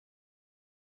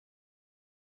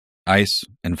Ice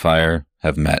and fire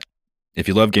have met. If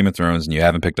you love Game of Thrones and you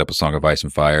haven't picked up A Song of Ice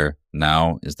and Fire,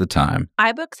 now is the time.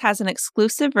 iBooks has an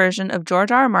exclusive version of George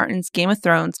R. R. Martin's Game of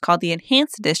Thrones called the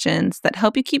Enhanced Editions that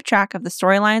help you keep track of the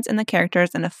storylines and the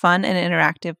characters in a fun and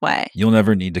interactive way. You'll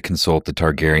never need to consult the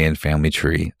Targaryen family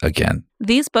tree again.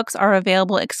 These books are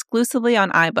available exclusively on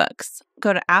iBooks.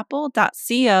 Go to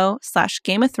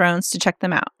apple.co/Game of Thrones to check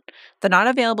them out. They're not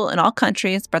available in all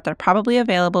countries, but they're probably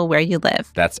available where you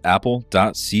live. That's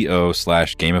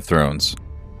apple.co/Game of Thrones.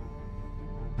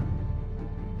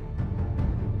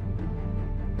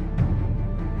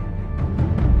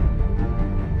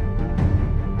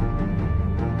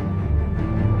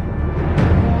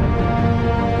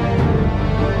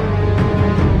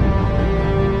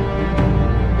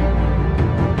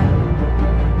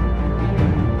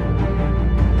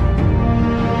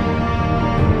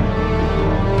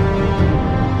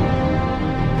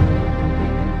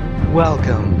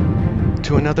 Welcome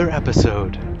to another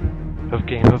episode of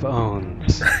Game of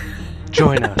Owns.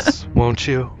 Join us, won't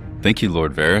you? Thank you,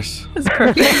 Lord Varys. That's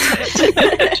perfect.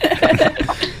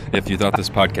 If you thought this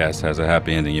podcast has a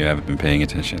happy ending, you haven't been paying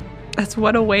attention. That's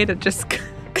what a way to just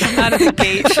come out of the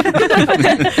gate.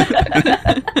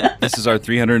 This is our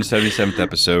 377th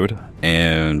episode,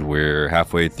 and we're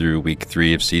halfway through week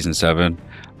 3 of season 7.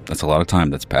 That's a lot of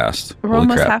time that's passed. We're Holy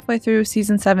almost crap. halfway through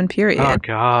season 7, period. Oh,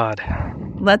 God.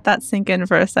 Let that sink in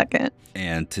for a second.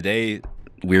 And today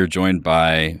we're joined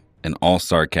by an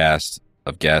all-star cast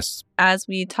of guests. As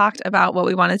we talked about what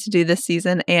we wanted to do this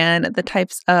season and the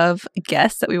types of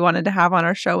guests that we wanted to have on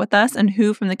our show with us and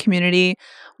who from the community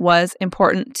was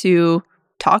important to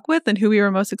talk with and who we were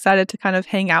most excited to kind of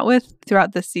hang out with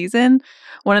throughout this season,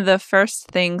 one of the first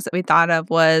things that we thought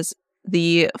of was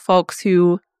the folks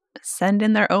who send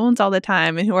in their owns all the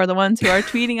time and who are the ones who are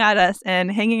tweeting at us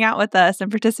and hanging out with us and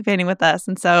participating with us.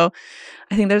 And so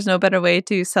I think there's no better way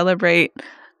to celebrate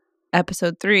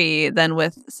episode 3 than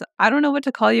with, I don't know what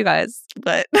to call you guys,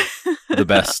 but The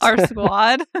best. our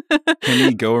squad. Can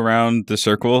we go around the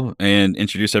circle and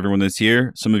introduce everyone that's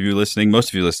here? Some of you listening, most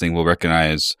of you listening will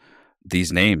recognize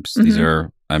these names. These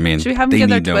are, I mean, Should we have them they give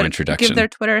need their no Twitter, introduction. give their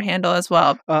Twitter handle as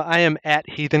well? I am at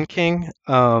Heathen King.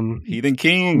 Heathen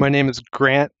King. My name is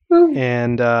Grant,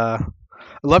 and I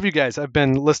love you guys. I've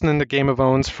been listening to Game of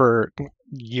Owns for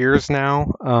years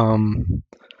now.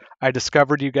 I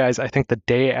discovered you guys, I think, the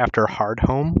day after Hard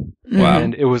Home. Wow.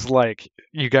 And it was like,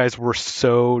 you guys were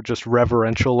so just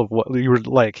reverential of what you were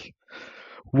like.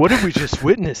 What did we just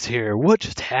witness here? What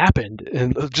just happened?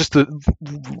 And just the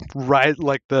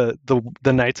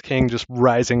Night's King just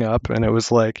rising up, and it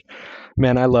was like,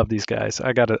 man, I love these guys.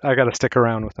 I gotta stick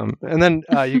around with them. And then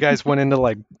you guys went into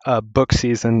like book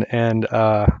season, and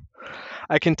I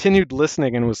continued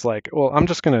listening and was like, well, I'm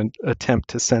just gonna attempt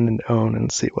to send an own and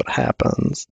see what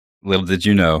happens. Little did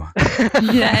you know.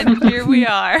 Yeah, and here we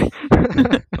are.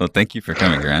 Well, thank you for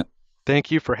coming, Grant.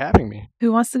 Thank you for having me.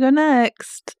 Who wants to go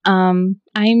next? I'm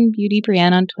Beauty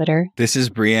Brienne on Twitter. This is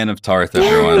Brienne of Tarth, The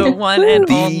everyone. one and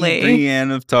The only.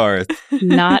 Brienne of Tarth.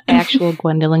 Not actual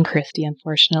Gwendolyn Christie,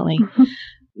 unfortunately.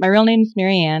 My real name is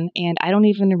Marianne, and I don't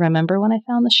even remember when I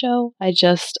found the show. I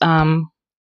just, I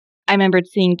remembered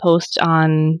seeing posts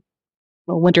on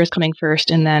Winter is Coming First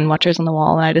and then Watchers on the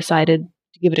Wall, and I decided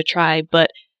to give it a try,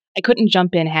 but I couldn't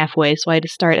jump in halfway, so I had to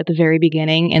start at the very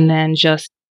beginning and then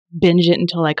just binge it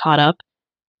until I caught up.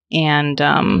 And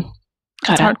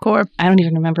That's hardcore. I don't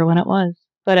even remember when it was,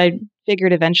 but I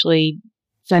figured eventually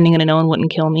sending in an own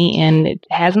wouldn't kill me, and it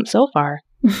hasn't so far.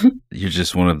 You're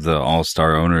just one of the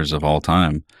all-star owners of all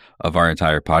time of our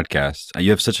entire podcast. You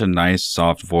have such a nice,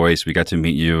 soft voice. We got to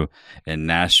meet you in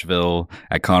Nashville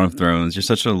at Con of Thrones. You're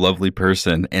such a lovely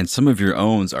person, and some of your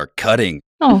owns are cutting.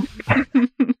 Oh,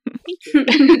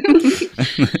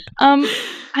 I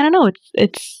don't know.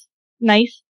 It's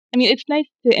nice. I mean, it's nice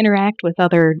to interact with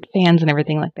other fans and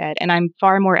everything like that. And I'm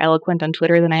far more eloquent on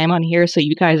Twitter than I am on here, so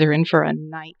you guys are in for a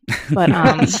night. But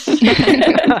I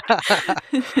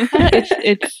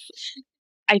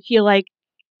feel like,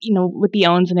 with the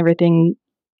owns and everything,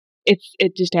 it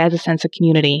just adds a sense of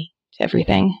community to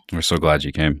everything. We're so glad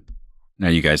you came. Now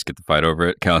you guys get to fight over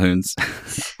it, Calhoun's.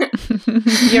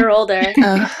 You're older.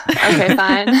 Okay,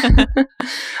 fine.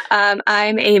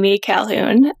 I'm Amy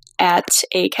Calhoun at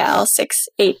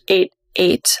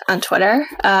acal6888 on Twitter.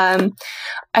 I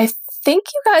think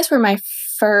you guys were my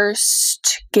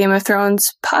first Game of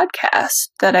Thrones podcast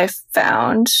that I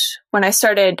found when I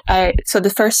started. So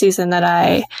the first season that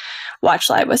I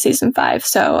watched live was season 5.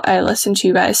 So I listened to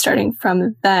you guys starting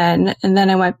from then, and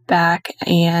then I went back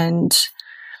and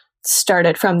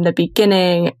started from the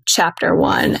beginning, chapter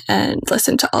 1, and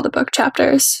listened to all the book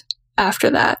chapters after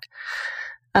that.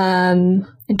 In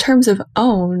terms of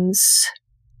owns,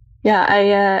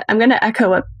 yeah, I'm going to echo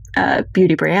what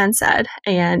Beauty Brienne said,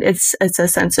 and it's a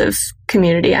sense of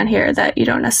community on here that you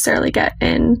don't necessarily get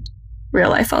in real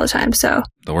life all the time. So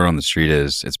the word on the street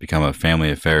is it's become a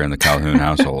family affair in the Calhoun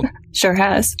household. Sure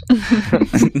has.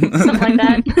 Something like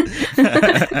that.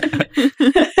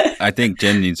 I think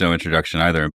Jen needs no introduction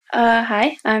either.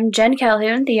 Hi, I'm Jen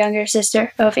Calhoun, the younger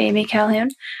sister of Amy Calhoun.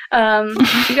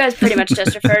 You guys pretty much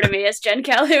just refer to me as Jen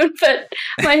Calhoun, but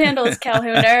my handle is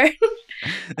Calhouner.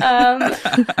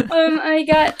 I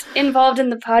got involved in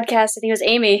the podcast. I think it was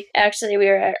Amy. Actually, we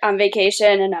were on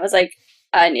vacation, and I was like,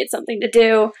 I need something to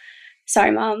do.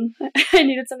 Sorry, Mom. I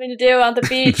needed something to do on the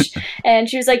beach. And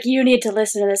she was like, you need to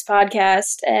listen to this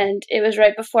podcast. And it was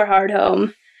right before Hard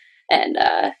Home. And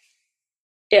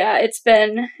yeah, it's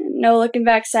been no looking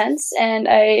back since. And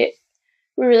we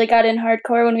really got in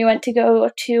hardcore when we went to go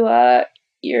to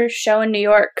your show in New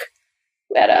York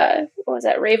at, what was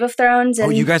that, Rave of Thrones?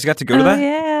 And you guys got to go to that?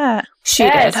 Yeah. She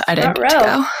did. I didn't get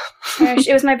to go.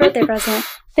 It was my birthday present.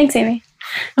 Thanks, Amy.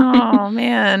 Oh,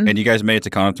 man. And you guys made it to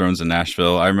Con of Thrones in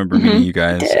Nashville. I remember meeting you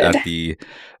guys at the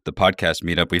podcast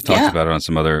meetup. We've talked about it on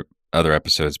some other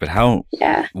episodes, but how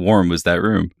warm was that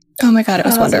room? Oh my God, it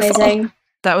was wonderful. Amazing.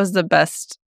 That was the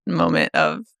best moment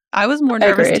of... I was more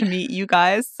nervous Agreed. to meet you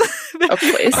guys. Oh,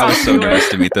 please. I was so nervous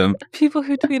to meet them. People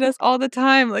who tweet us all the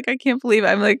time. Like, I can't believe it.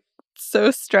 I'm like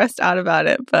so stressed out about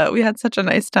it, but we had such a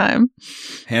nice time.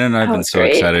 Hannah and I have That been was so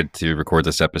great. excited to record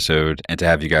this episode and to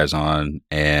have you guys on.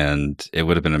 And it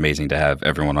would have been amazing to have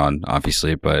everyone on,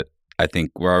 obviously, but I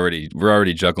think we're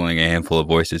already juggling a handful of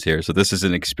voices here. So this is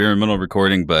an experimental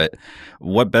recording, but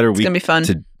what better It's week gonna be fun.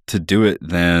 to do it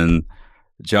than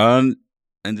John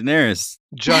and Daenerys?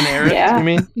 John Aaron, Yeah. you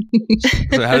mean?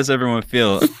 So how does everyone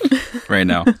feel right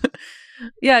now?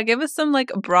 Yeah, give us some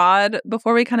like broad,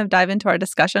 before we kind of dive into our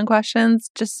discussion questions,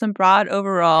 just some broad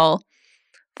overall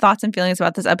thoughts and feelings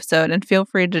about this episode, and feel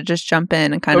free to just jump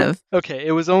in and kind of... Okay,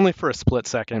 it was only for a split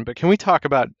second, but can we talk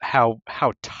about how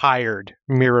tired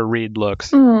Mira Reed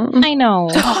looks? I know.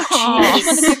 Oh, I just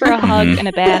want to give her a hug and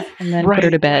a bath and then put her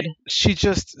to bed. She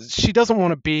doesn't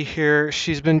want to be here.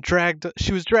 She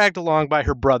was dragged along by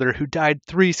her brother who died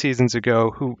 3 seasons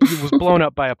ago, who was blown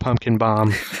up by a pumpkin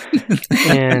bomb.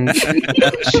 And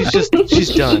she's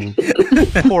done.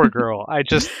 Poor girl.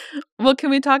 Well, can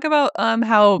we talk about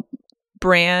how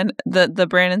Bran, the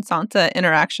Bran and Sansa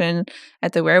interaction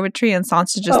at the Weirwood Tree, and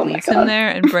Sansa just Oh my leaves God. him there,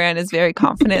 and Bran is very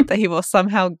confident that he will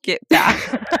somehow get back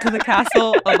to the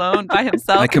castle alone by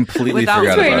himself. I completely without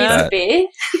forgot That's where it about needs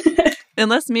that. to be.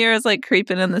 Unless Mira's like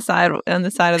creeping on the side of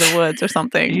the woods or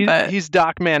something. But He's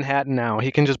Doc Manhattan now. He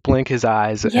can just blink his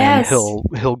eyes and Yes.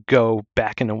 he'll go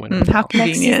back in a window. how Next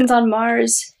convenient. season's on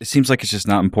Mars. It seems like it's just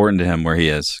not important to him where he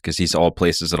is because he's all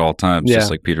places at all times, Yeah.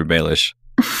 just like Peter Baelish.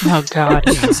 Oh, God.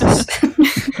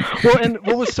 Well, and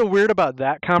what was so weird about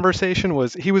that conversation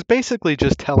was he was basically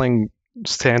just telling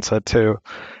Sansa to,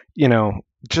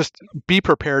 just be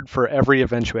prepared for every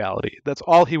eventuality. That's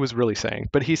all he was really saying.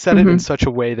 But he said it in such a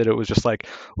way that it was just like,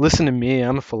 listen to me,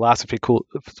 I'm a philosophy school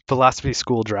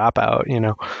dropout,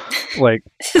 like.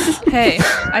 Hey,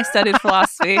 I studied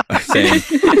philosophy. Same.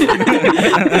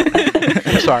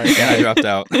 Sorry, And I dropped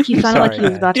out. He sounded like he was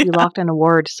Sorry. about to be locked in a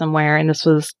ward somewhere, and this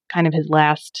was kind of his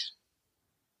last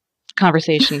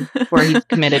conversation before he's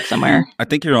committed somewhere. I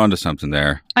think you're onto something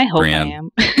there. I hope Brienne. I am.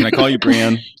 Can I call you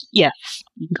Brienne? Yes.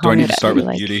 You can Do call I me need to whatever start you with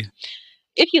like. beauty?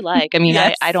 If you like. I mean,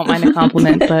 Yes. I don't mind a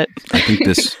compliment, but I think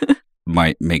this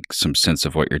might make some sense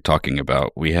of what you're talking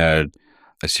about. We had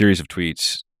a series of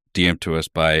tweets DM'd to us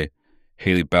by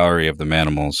Haley Bowery of the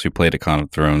Manimals, who played a Con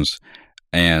of Thrones,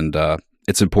 and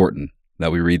it's important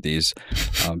that we read these.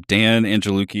 Dan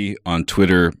Angelucci on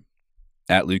Twitter,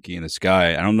 at Lukey in the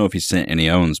Sky. I don't know if he sent any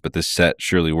owns, but this set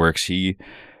surely works. He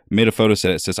made a photo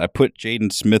set that says, I put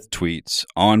Jaden Smith tweets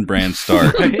on Bran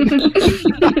Stark, and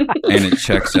it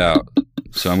checks out.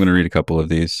 So I'm going to read a couple of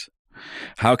these.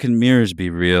 How can mirrors be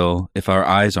real if our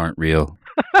eyes aren't real?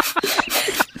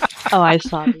 oh, I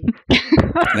saw you.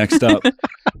 Next up,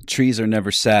 trees are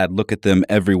never sad. Look at them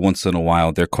every once in a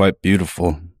while. They're quite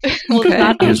beautiful. Well, it's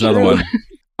not Here's another untrue. one.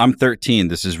 I'm 13.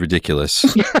 This is ridiculous.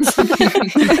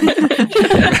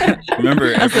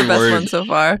 Remember, That's every the best word one so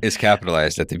far. is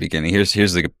capitalized at the beginning.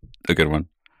 Here's a good one.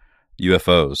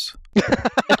 UFOs.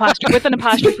 With an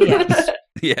apostrophe S.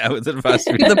 Yeah, with an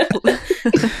apostrophe.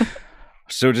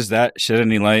 So does that shed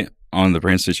any light on the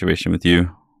Bran situation with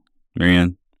you,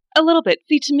 Marianne? A little bit.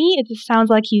 See, to me, it just sounds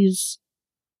like he's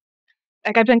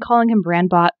like I've been calling him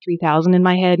Brandbot 3000 in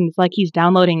my head, and it's like he's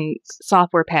downloading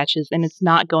software patches, and it's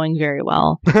not going very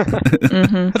well.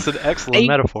 That's an excellent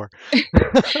metaphor.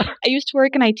 I used to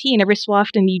work in IT, and every so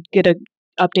often you'd get an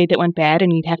update that went bad,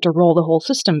 and you'd have to roll the whole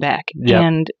system back. Yep.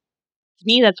 And to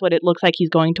me, that's what it looks like he's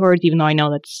going towards, even though I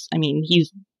know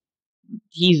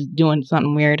he's doing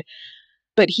something weird.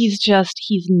 But he's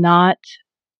not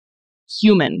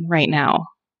human right now.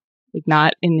 Like,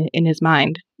 not in his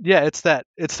mind. Yeah, it's that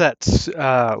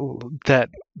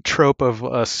trope of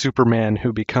a Superman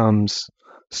who becomes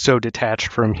so detached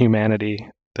from humanity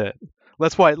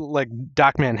that's why, like,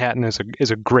 Doc Manhattan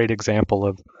is a great example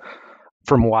of,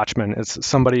 from Watchmen. It's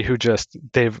somebody who just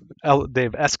they've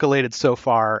escalated so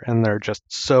far and they're just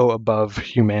so above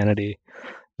humanity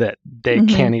that they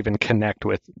can't even connect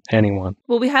with anyone.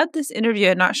 Well, we had this interview,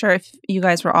 I'm not sure if you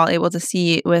guys were all able to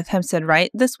see, with Hempstead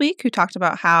Wright this week, who talked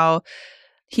about how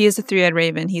he is a three-eyed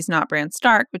raven. He's not Bran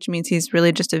Stark, which means he's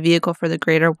really just a vehicle for the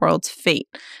greater world's fate.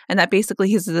 And that basically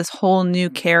he's this whole new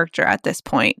character at this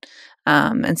point.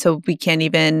 And so we can't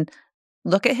even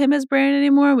look at him as Bran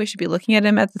anymore. We should be looking at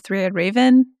him as the three-eyed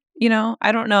raven. You know,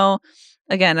 I don't know,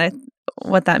 again,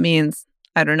 what that means.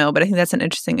 I don't know, but I think that's an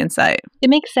interesting insight. It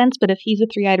makes sense, but if he's a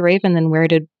three-eyed raven, then where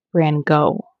did Bran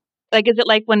go? Like, is it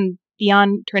like when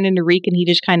Theon turned into Reek and he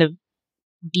just kind of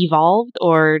devolved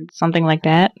or something like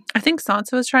that? I think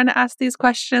Sansa was trying to ask these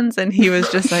questions, and he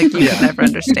was just like, you could never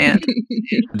understand.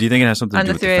 Do you think it has something to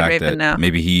do with the fact that now.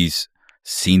 Maybe he's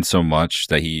seen so much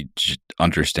that he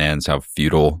understands how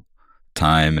futile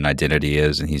time and identity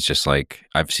is, and he's just like,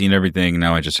 I've seen everything,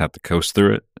 now I just have to coast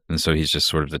through it, and so he's just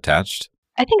sort of detached?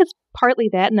 I think it's partly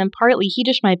that, and then partly he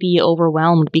just might be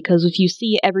overwhelmed, because if you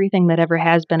see everything that ever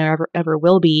has been or ever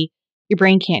will be, your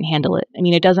brain can't handle it. I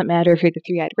mean, it doesn't matter if you're the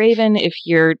three-eyed raven, if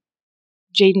you're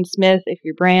Jaden Smith, if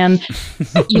you're Bran,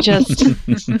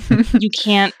 you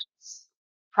can't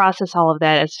process all of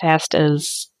that as fast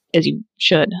as you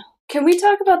should. Can we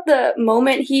talk about the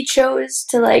moment he chose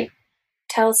to, like,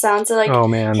 tell Sansa, like, oh,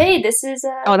 man. hey, this is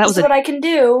was what I can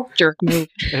do. Jerk move.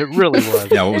 It really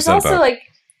was. Yeah, what was There's that also, about? like,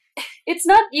 it's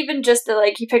not even just that,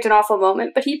 like, he picked an awful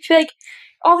moment, but he, like,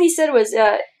 all he said was,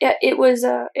 it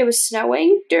was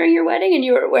snowing during your wedding and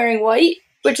you were wearing white,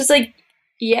 which is like,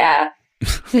 yeah.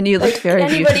 And you looked very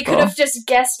anybody beautiful. could have just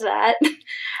guessed that.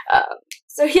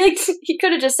 So he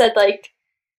could have just said, like,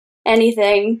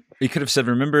 anything. He could have said,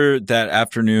 remember that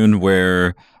afternoon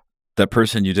where that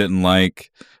person you didn't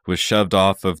like was shoved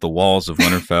off of the walls of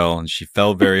Winterfell and she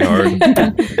fell very hard?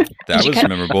 That was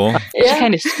memorable. Yeah. She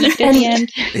kind of sneaked at the end.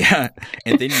 Yeah.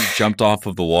 And then you jumped off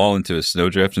of the wall into a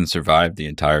snowdrift and survived the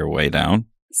entire way down.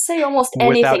 Say almost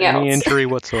anything without else. any injury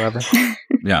whatsoever.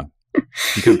 Yeah.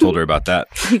 You could have told her about that.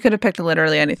 He could have picked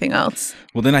literally anything else.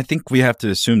 Well, then I think we have to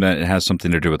assume that it has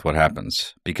something to do with what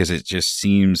happens, because it just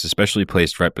seems, especially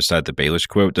placed right beside the Baelish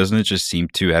quote, doesn't it just seem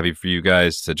too heavy for you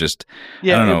guys to just,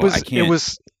 Yeah, I don't know,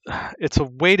 it's a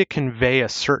way to convey a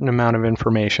certain amount of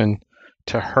information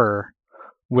to her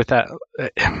with that.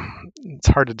 It's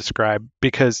hard to describe,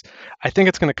 because I think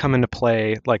it's going to come into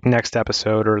play like next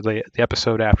episode or the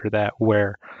episode after that,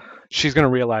 where she's going to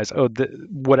realize,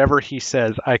 whatever he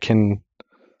says, I can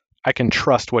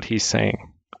trust what he's saying,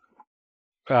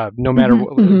 no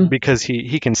matter because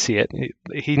he can see it.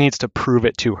 He needs to prove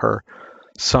it to her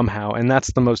somehow, and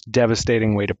that's the most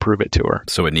devastating way to prove it to her.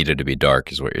 So it needed to be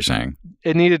dark, is what you're saying.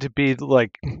 It needed to be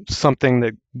like something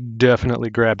that definitely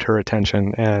grabbed her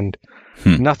attention, and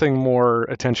nothing more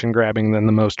attention grabbing than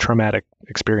the most traumatic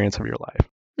experience of your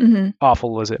life,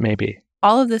 awful as it may be.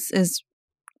 All of this is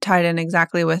tied in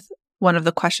exactly with one of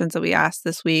the questions that we asked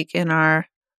this week in our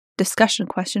discussion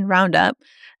question roundup.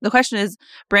 The question is,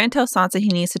 Bran tells Sansa he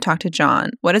needs to talk to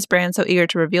Jon. What is Bran so eager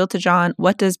to reveal to Jon?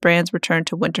 What does Bran's return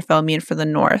to Winterfell mean for the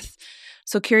North?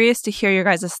 So curious to hear your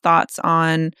guys' thoughts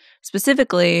on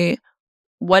specifically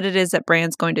what it is that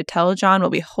Bran's going to tell Jon,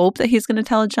 what we hope that he's going to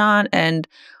tell Jon, and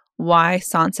why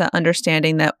Sansa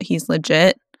understanding that he's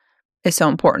legit is so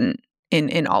important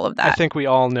in all of that. I think we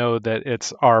all know that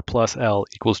it's R plus L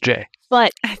equals J.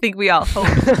 But I think we all hope.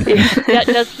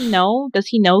 does he know? Does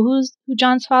he know who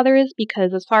Jon's father is?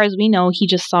 Because as far as we know, he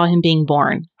just saw him being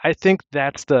born. I think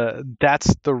that's the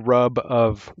rub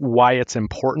of why it's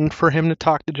important for him to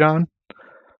talk to Jon.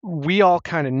 We all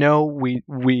kind of know we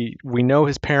know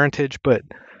his parentage, but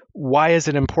why is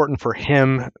it important for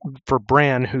him, for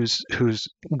Bran, whose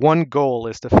one goal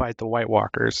is to fight the White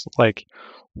Walkers? Like,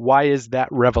 why is that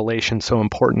revelation so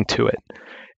important to it?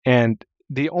 And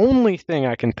the only thing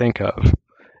I can think of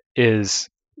is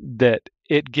that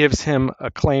it gives him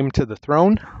a claim to the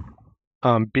throne,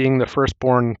 being the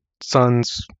firstborn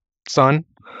son's son,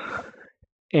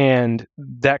 and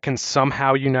that can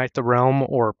somehow unite the realm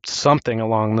or something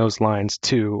along those lines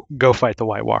to go fight the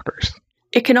White Walkers.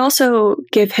 It can also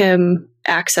give him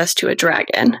access to a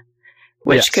dragon,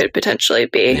 which Yes. could potentially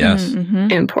be Yes.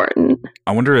 Mhm. important.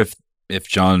 I wonder if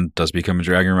Jon does become a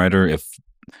dragon rider,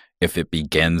 if it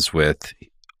begins with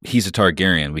he's a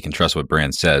Targaryen, we can trust what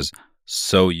Bran says,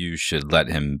 so you should let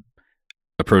him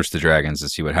approach the dragons and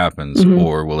see what happens, Mhm.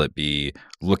 or will it be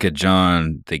look at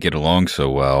Jon, they get along so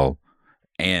well,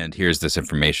 and here's this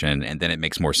information, and then it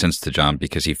makes more sense to Jon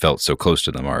because he felt so close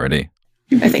to them already.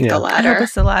 I think Yeah. the I hope latter.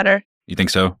 it's the latter. You think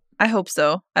so? I hope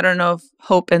so. I don't know if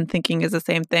hope and thinking is the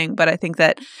same thing, but I think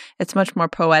that it's much more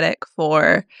poetic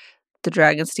for the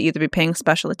dragons to either be paying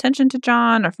special attention to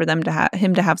Jon or for them to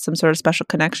him to have some sort of special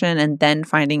connection, and then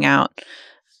finding out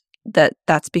that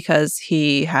that's because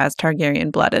he has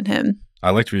Targaryen blood in him.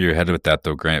 I liked where you're headed with that,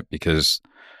 though, Grant, because,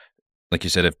 like you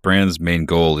said, if Bran's main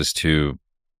goal is to,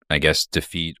 I guess,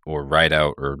 defeat or ride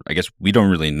out, or I guess we don't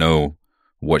really know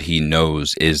what he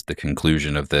knows is the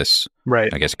conclusion of this,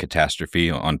 Right. I guess, catastrophe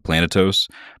on Planetos.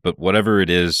 But whatever it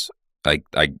is, I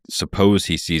suppose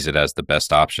he sees it as the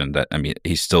best option. That, I mean,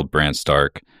 he's still Bran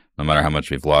Stark, no matter how much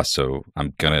we've lost. So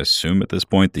I'm going to assume at this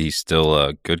point that he's still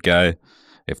a good guy,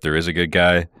 if there is a good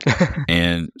guy.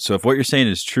 And so if what you're saying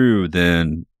is true,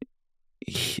 then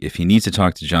if he needs to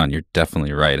talk to Jon, you're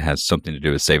definitely right. It has something to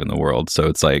do with saving the world. So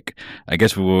it's like, I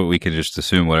guess we could just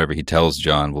assume whatever he tells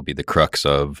Jon will be the crux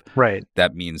of. Right.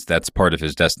 That means that's part of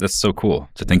his destiny. That's so cool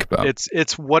to think about.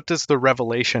 It's what does the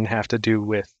revelation have to do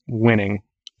with winning,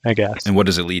 I guess. And what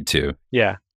does it lead to?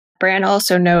 Yeah. Bran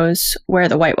also knows where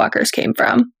the White Walkers came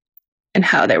from and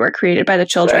how they were created by the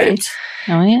children. Right.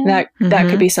 Oh yeah. That Mhm.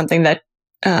 could be something that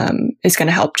is going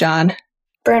to help Jon.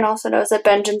 Bran also knows that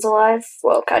Benjen's alive.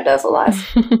 Well, kind of alive.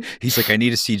 He's like, I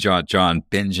need to see Jon. Jon,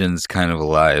 Benjen's kind of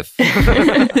alive.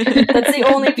 That's the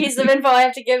only piece of info I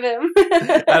have to give him.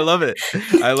 I love it.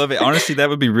 I love it. Honestly, that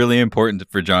would be really important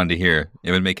for Jon to hear.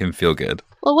 It would make him feel good.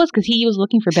 Well, it was because he was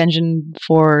looking for Benjen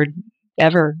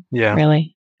forever, Yeah.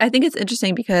 really. I think it's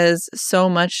interesting because so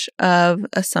much of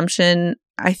assumption,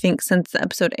 I think, since the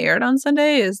episode aired on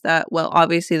Sunday is that, well,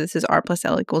 obviously this is R plus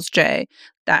L equals J.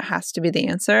 That has to be the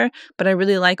answer. But I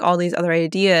really like all these other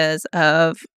ideas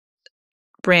of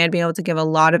Bran being able to give a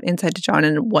lot of insight to Jon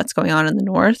and what's going on in the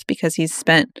North, because he's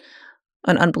spent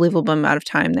an unbelievable amount of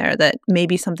time there, that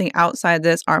maybe something outside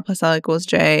this R plus L equals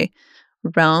J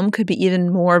realm could be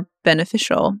even more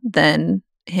beneficial than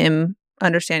him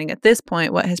understanding at this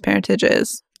point what his parentage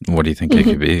is. What do you think it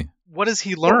could be? What does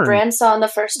he What learn? Bran saw in the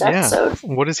first episode.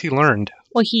 What has he learned?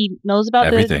 Well, he knows about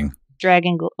Everything. the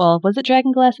dragon. Well, was it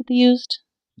dragon glass that they used?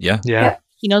 Yeah, Yeah. Yeah.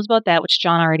 He knows about that, which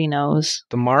Jon already knows.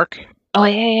 The mark. Oh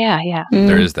yeah.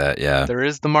 there is that. Yeah. There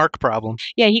is the mark problem.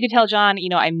 Yeah, he could tell Jon,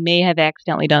 I may have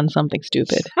accidentally done something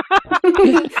stupid.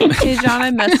 Hey, Jon,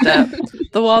 I messed up.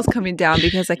 The wall's coming down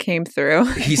because I came through.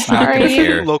 He's not going to Sorry.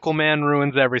 care. Local man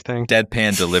ruins everything.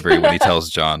 Deadpan delivery when he tells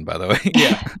Jon, by the way.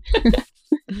 Yeah.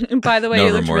 And by the way, No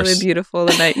you looked remorse. really beautiful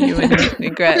the night you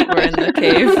and Gret were in the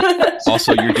cave.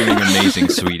 Also, you're doing amazing,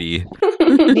 sweetie.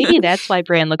 Maybe that's why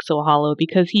Bran looks so hollow,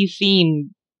 because he's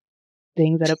seen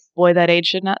things that a boy that age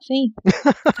should not see.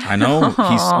 I know. He's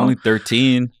Aw. only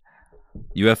 13.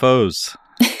 UFOs.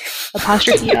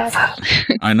 Apostrophe F.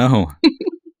 I know.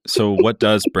 So what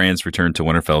does Bran's return to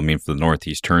Winterfell mean for the North?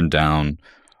 He's turned down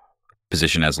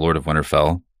position as Lord of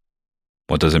Winterfell.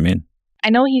 What does it mean? I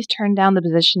know he's turned down the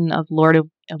position of Lord of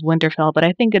Winterfell, but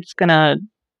I think it's going to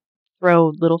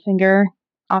throw Littlefinger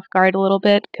off guard a little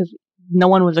bit, because no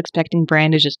one was expecting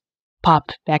Bran to just pop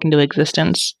back into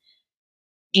existence.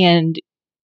 And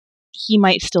he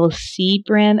might still see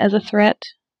Bran as a threat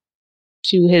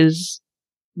to his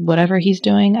whatever he's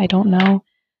doing. I don't know.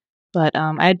 But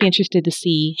I'd be interested to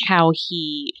see how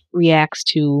he reacts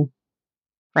to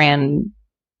Bran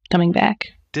coming back.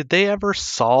 Did they ever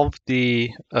solve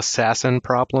the assassin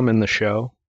problem in the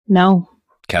show? No.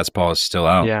 Cat's Paw is still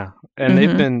out. Yeah. And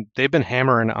Mhm. they've been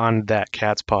hammering on that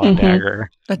cat's paw Mhm. dagger.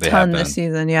 A They ton have this been.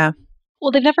 season, yeah.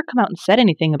 Well, they've never come out and said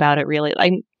anything about it, really.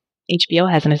 HBO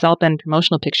hasn't. It's all been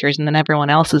promotional pictures, and then everyone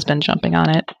else has been jumping on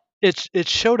it. It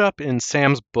showed up in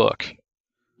Sam's book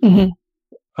Mm-hmm.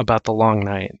 about the Long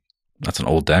Night. That's an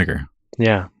old dagger.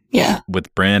 Yeah. Yeah.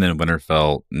 With Bran and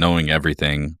Winterfell knowing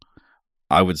everything,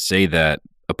 I would say that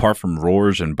apart from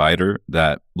Rorge and Biter,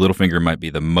 that Littlefinger might be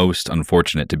the most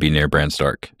unfortunate to be near Bran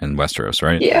Stark in Westeros,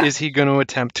 right? Yeah. Is he going to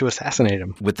attempt to assassinate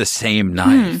him? With the same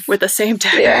knife. With the same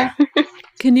dagger. Yeah.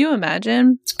 Can you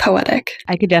imagine? It's poetic.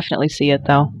 I could definitely see it,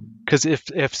 though. Because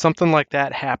if something like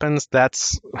that happens,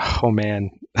 that's, oh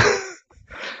man,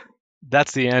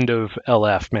 that's the end of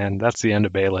LF, man. That's the end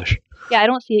of Baelish. Yeah, I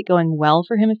don't see it going well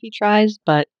for him if he tries,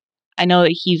 but I know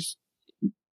that he's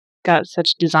got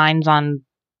such designs on,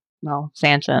 well,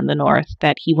 Sansa in the north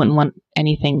that he wouldn't want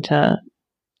anything to,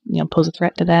 pose a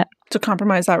threat to that. To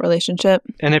compromise that relationship.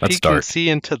 And if That's he can dark. see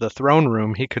into the throne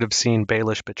room, he could have seen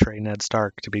Baelish betray Ned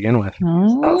Stark to begin with.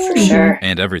 Oh, for sure.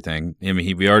 And everything. I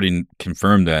mean, we already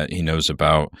confirmed that he knows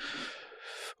about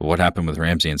what happened with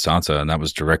Ramsay and Sansa, and that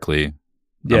was directly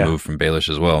a move from Baelish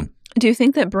as well. Do you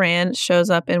think that Bran shows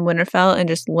up in Winterfell and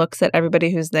just looks at everybody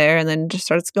who's there and then just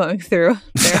starts going through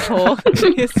their whole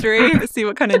history to see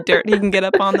what kind of dirt he can get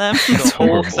up on them? The whole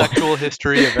horrible. sexual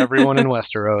history of everyone in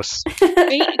Westeros.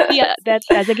 Yeah, that's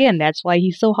why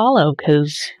he's so hollow,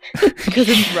 because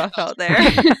It's rough out there.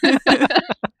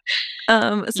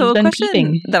 So He's a done question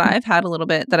peeping. that I've had a little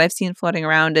bit that I've seen floating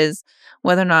around is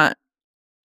whether or not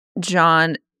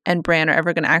Jon and Bran are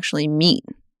ever going to actually meet,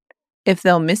 if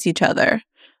they'll miss each other.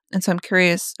 And so I'm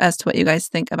curious as to what you guys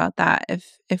think about that.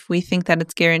 If we think that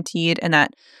it's guaranteed and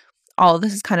that all of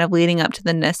this is kind of leading up to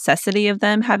the necessity of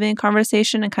them having a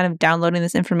conversation and kind of downloading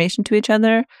this information to each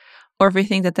other, or if we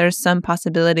think that there's some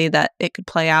possibility that it could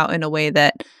play out in a way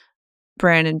that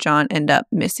Bran and Jon end up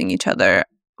missing each other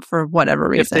for whatever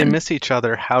reason. If they miss each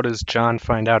other, how does Jon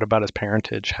find out about his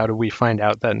parentage? How do we find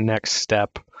out that next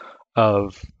step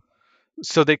of...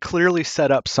 So they clearly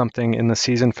set up something in the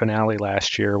season finale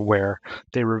last year where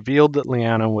they revealed that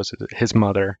Lyanna was his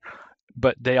mother,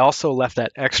 but they also left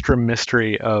that extra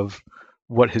mystery of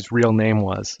what his real name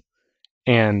was.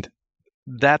 And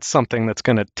that's something that's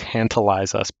going to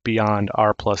tantalize us beyond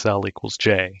R plus L equals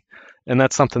J. And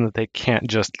that's something that they can't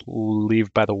just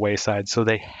leave by the wayside. So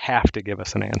they have to give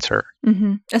us an answer.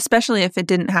 Mm-hmm. Especially if it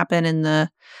didn't happen in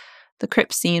the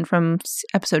crypt scene from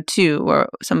episode 2, where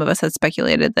some of us had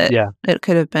speculated that it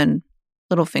could have been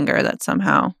Littlefinger that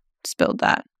somehow spilled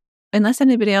that. Unless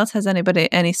anybody else has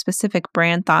any specific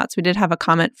Bran thoughts, we did have a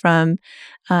comment from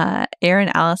Aaron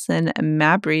Allison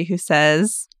Mabry, who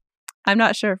says, "I'm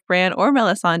not sure if Bran or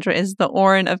Melisandre is the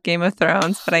Oren of Game of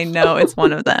Thrones, but I know it's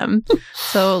one of them."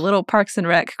 So a little Parks and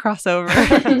Rec crossover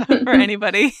for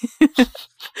anybody.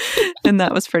 And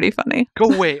that was pretty funny.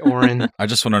 Go away, Oren. I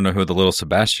just want to know who the little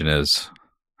Sebastian is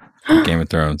in Game of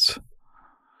Thrones.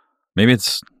 Maybe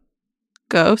it's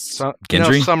Ghost.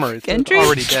 Gendry? No, Summer is Gendry?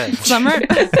 already dead. Summer?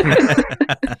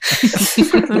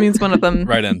 That means one of them.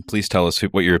 Right in. Please tell us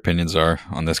what your opinions are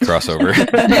on this crossover.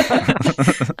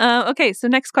 Okay, so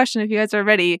next question, if you guys are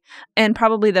ready, and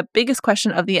probably the biggest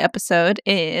question of the episode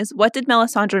is, what did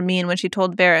Melisandre mean when she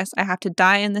told Varys, "I have to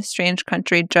die in this strange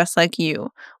country just like you"?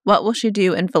 What will she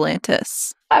do in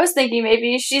Volantis? I was thinking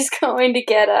maybe she's going to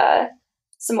get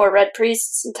some more red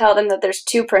priests and tell them that there's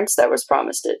 2 princesses that were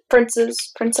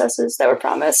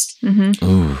promised. Mm-hmm.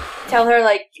 Ooh. Tell her,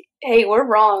 like, hey, we're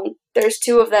wrong. There's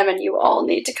 2 of them and you all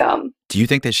need to come. Do you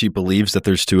think that she believes that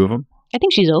there's 2 of them? I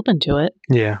think she's open to it.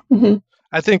 Yeah. Mm-hmm.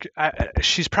 I think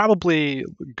she's probably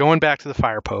going back to the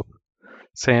Fire Pope,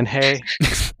 saying, "Hey,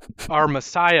 our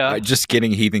Messiah, Just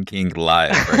getting Heathen King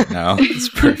live right now. It's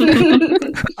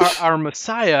perfect. our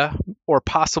Messiah, or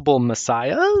possible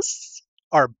Messiahs,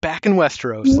 are back in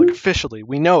Westeros. Like, officially,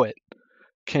 we know it.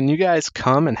 Can you guys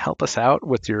come and help us out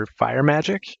with your fire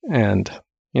magic and,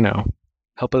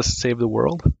 help us save the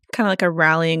world?" Kind of like a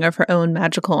rallying of her own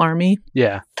magical army.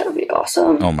 Yeah. That would be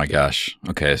awesome. Oh my gosh.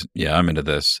 Okay. Yeah, I'm into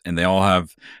this. And they all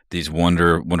have these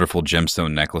wonderful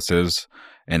gemstone necklaces.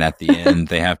 And at the end,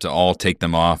 they have to all take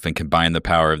them off and combine the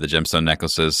power of the gemstone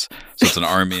necklaces. So it's an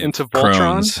army of Into Voltron?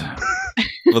 crones.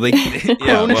 Well,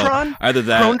 Chronotron? either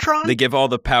that, Chronotron? they give all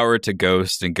the power to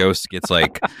Ghost, and Ghost gets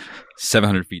like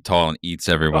 700 feet tall and eats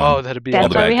everyone. Oh, that'd be All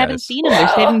That's the why bad we haven't guys. seen him. They're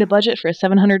saving the budget for a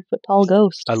 700-foot tall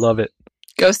ghost. I love it.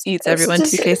 Ghost eats everyone,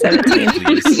 Just-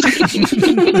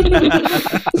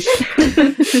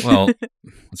 2K17. Well,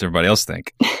 what's everybody else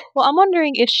think? Well, I'm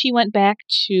wondering if she went back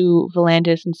to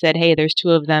Volantis and said, "Hey, there's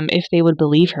 2 of them," if they would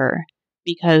believe her.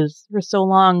 Because for so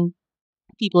long,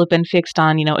 people have been fixed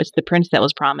on, it's the prince that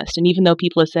was promised. And even though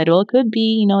people have said, well, it could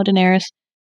be, Daenerys,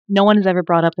 no one has ever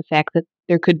brought up the fact that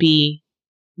there could be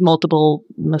multiple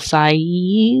messiahs.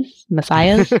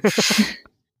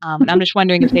 And I'm just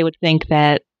wondering if they would think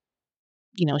that,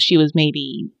 she was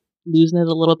maybe losing it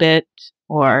a little bit,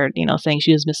 or, saying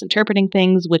she was misinterpreting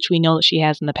things, which we know that she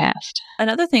has in the past.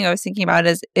 Another thing I was thinking about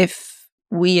is if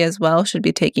we as well should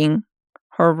be taking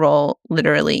her role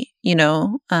literally,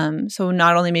 so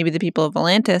not only maybe the people of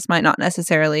Volantis might not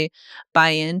necessarily buy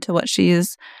into what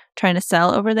she's trying to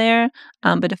sell over there,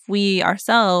 but if we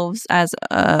ourselves as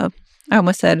I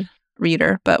almost said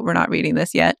reader, but we're not reading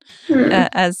this yet,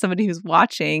 as somebody who's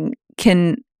watching,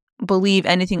 can believe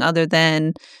anything other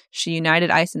than she united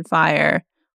ice and fire,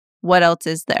 what else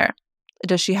is there?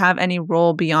 Does she have any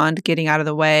role beyond getting out of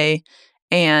the way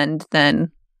and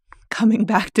then coming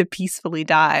back to peacefully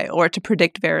die or to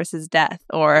predict Varys' death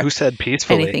or Who said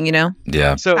peacefully? anything, you know?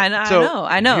 Yeah. So I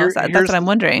know. here- So that's here's what I'm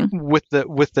wondering. with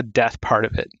the death part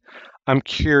of it. I'm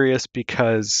curious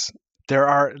because there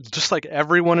are, just like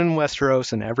everyone in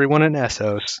Westeros and everyone in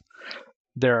Essos,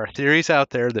 there are theories out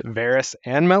there that Varys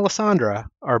and Melisandre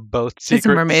are both It's a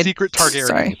secret mermaid. Targaryens.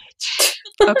 Sorry.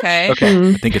 Okay. Okay.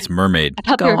 I think it's mermaid. I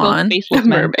thought Go they were both on. faceless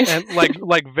men. Mermaid. And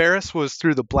like Varys was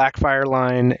through the Blackfire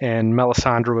line and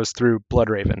Melisandre was through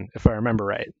Bloodraven, if I remember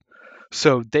right.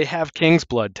 So they have king's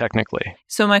blood technically.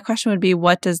 So my question would be,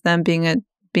 what does them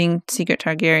being secret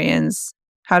Targaryens,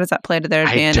 how does that play to their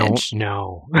I advantage? don't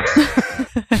know.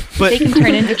 They can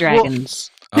turn into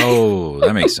dragons. Oh,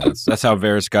 that makes sense. That's how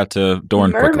Varys got to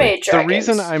Dorne quickly. Mermaid The dragons.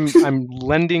 reason I'm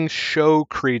lending show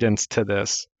credence to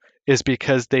this is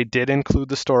because they did include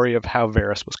the story of how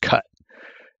Varys was cut.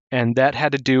 And that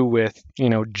had to do with,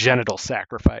 genital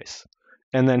sacrifice.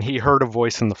 And then he heard a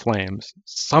voice in the flames.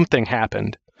 Something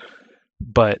happened,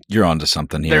 but You're onto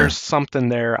something here. there's something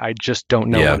there. I just don't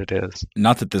know Yeah. what it is.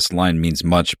 Not that this line means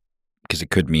much, because it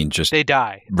could mean just They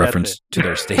die. That's reference it. to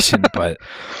their station, but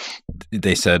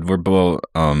they said we're both.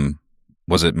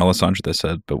 Was it Melisandre that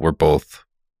said? But we're both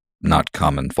not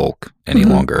common folk any Mhm.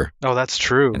 longer, Oh, that's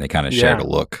true. and they kind of shared Yeah. a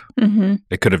look. Mm-hmm.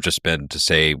 It could have just been to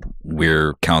say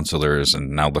we're counselors,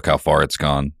 and now look how far it's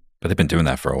gone. But they've been doing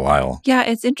that for a while. Yeah,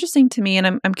 it's interesting to me,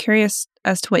 and I'm curious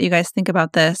as to what you guys think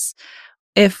about this.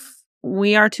 If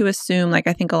we are to assume, like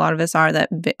I think a lot of us are, that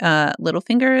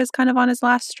Littlefinger is kind of on his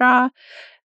last straw,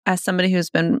 as somebody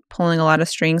who's been pulling a lot of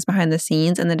strings behind the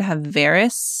scenes, and then to have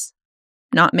Varys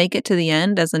not make it to the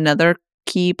end as another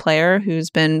key player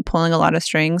who's been pulling a lot of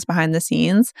strings behind the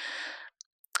scenes,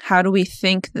 how do we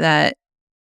think that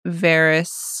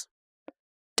Varys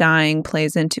dying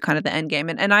plays into kind of the end game?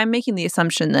 And I'm making the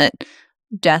assumption that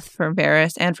death for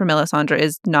Varys and for Melisandre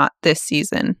is not this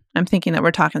season. I'm thinking that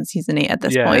we're talking season 8 at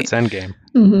this yeah, point it's endgame.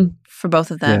 for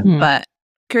both of them. Yeah. But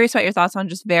curious about your thoughts on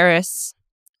just Varys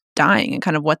dying and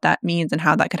kind of what that means and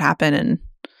how that could happen and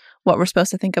what we're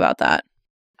supposed to think about that.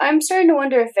 I'm starting to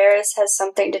wonder if Varys has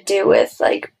something to do with,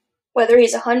 like, whether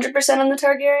he's 100% on the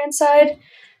Targaryen side.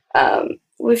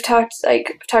 We've talked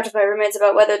with my roommates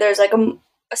about whether there's, like,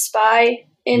 a spy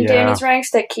in Yeah. Dany's ranks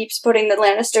that keeps putting the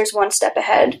Lannisters one step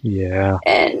ahead. Yeah.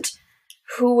 And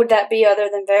who would that be other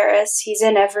than Varys? He's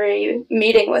in every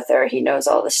meeting with her. He knows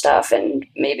all the stuff. And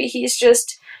maybe he's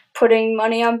just putting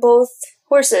money on both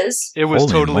horses. It was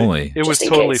Holy moly. it was Just in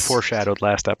totally case. foreshaded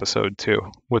last episode too,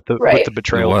 with the Right.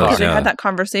 betrayal. It was, part. Because they yeah. had that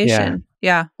conversation.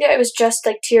 Yeah. Yeah, it was just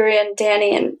like Tyrion,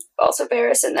 Dany, and also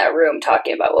Varys in that room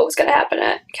talking about what was going to happen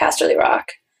at Casterly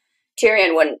Rock.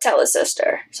 Tyrion wouldn't tell his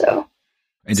sister, so...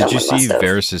 And did you Someone see must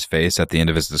have. Varys' face at the end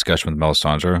of his discussion with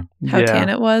Melisandre? How Yeah. tan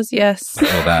it was. Yes.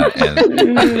 Well, that and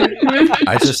Mhm.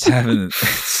 I just haven't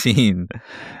seen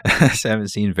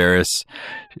Varys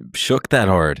shook that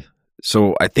hard.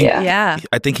 So I think Yeah. Yeah.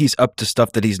 I think he's up to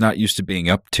stuff that he's not used to being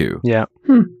up to. Yeah.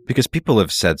 Because people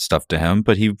have said stuff to him,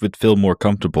 but he would feel more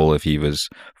comfortable if he was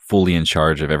fully in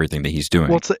charge of everything that he's doing.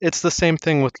 Well, it's the same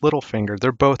thing with Littlefinger.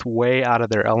 They're both way out of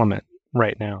their element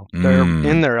right now. They're Mm.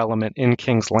 in their element in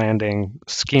King's Landing,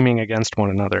 scheming against one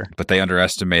another. But they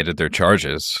underestimated their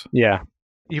charges. Yeah.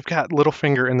 You've got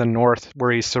Littlefinger in the north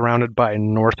where he's surrounded by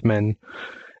Northmen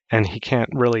and he can't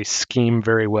really scheme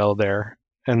very well there.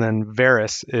 And then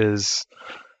Varys is,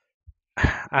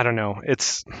 I don't know,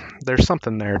 there's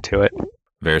something there to it.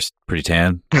 Varys pretty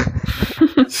tan.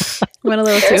 Went a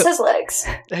little Varys too. has legs.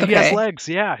 He has Okay. legs,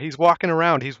 yeah. He's walking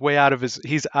around. He's out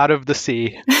of the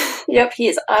sea. Yep, he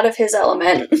is out of his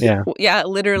element. Yeah. Yeah,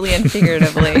 literally and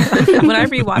figuratively. When I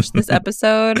rewatched this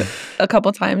episode a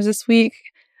couple times this week,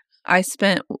 I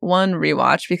spent one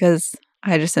rewatch because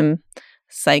I just am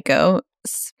psycho,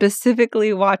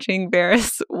 specifically watching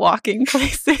Varys walking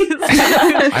places.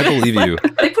 I believe you.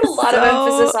 They put a lot of So-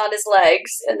 emphasis on his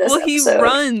legs in this Well, he episode.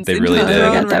 runs They into really the did.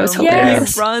 throne Yeah, that was room.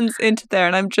 hilarious. He runs into there,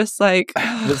 and I'm just like,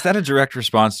 Was that a direct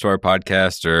response to our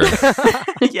podcast, or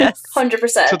yes.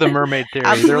 100%. To the mermaid theory.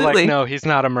 They're Absolutely. like, no, he's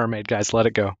not a mermaid, guys. Let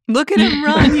it go. Look at him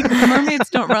run. Mermaids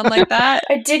don't run like that.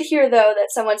 I did hear, though, that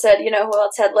someone said, you know who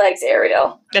else had legs?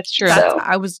 Ariel. That's true. So-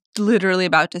 I was literally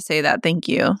about to say that. Thank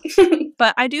you.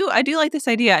 But I do like this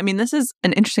idea. I mean, this is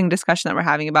an interesting discussion that we're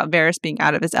having about Varys being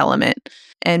out of his element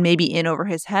and maybe in over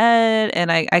his head.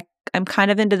 And I'm kind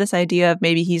of into this idea of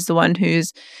maybe he's the one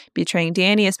who's betraying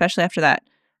Dany, especially after that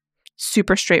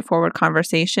super straightforward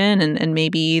conversation. And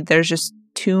maybe there's just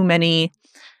too many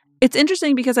It's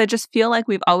interesting because I just feel like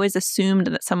we've always assumed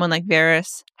that someone like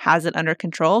Varys has it under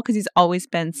control because he's always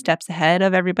been steps ahead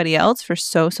of everybody else for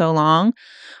so long.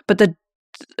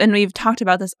 And we've talked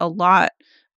about this a lot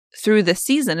through this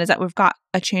season, is that we've got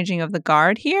a changing of the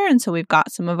guard here. And so we've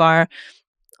got some of our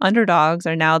underdogs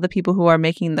are now the people who are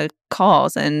making the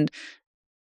calls and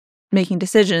making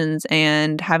decisions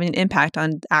and having an impact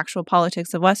on the actual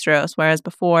politics of Westeros, whereas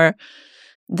before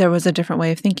there was a different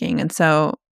way of thinking. And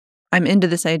so I'm into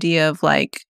this idea of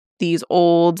like these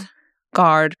old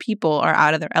guard people are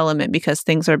out of their element because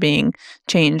things are being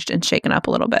changed and shaken up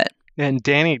a little bit. And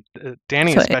Dany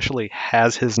especially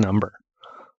has his number.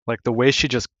 Like the way she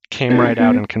just came right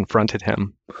out and confronted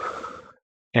him.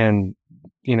 And,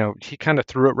 you know, he kind of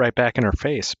threw it right back in her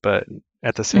face. But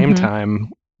at the same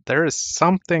time, there is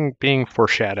something being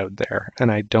foreshadowed there. And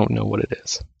I don't know what it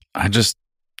is. I just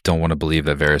don't want to believe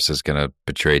that Varys is going to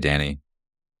betray Dany.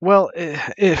 Well,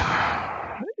 it's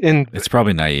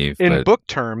probably naive. In book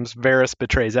terms, Varys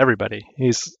betrays everybody.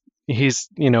 He's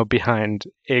behind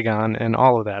Aegon and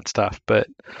all of that stuff. But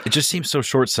it just seems so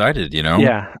short-sighted, you know?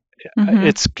 Yeah,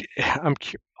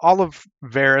 all of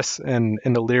Varys and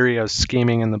Illyrio's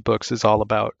scheming in the books is all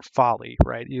about folly,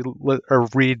 right? You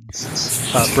read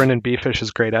Brendan Beefish's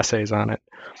great essays on it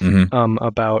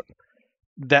about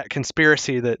that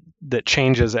conspiracy that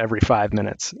changes every 5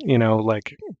 minutes. You know,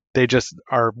 like they just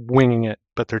are winging it,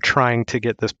 but they're trying to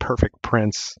get this perfect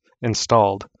prince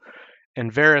installed.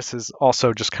 And Varys is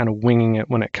also just kind of winging it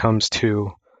when it comes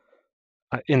to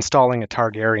installing a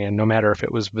Targaryen, no matter if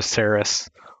it was Viserys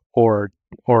or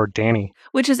Dany.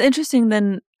 Which is interesting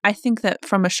then, I think that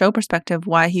from a show perspective,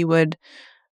 why he would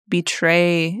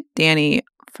betray Dany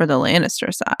for the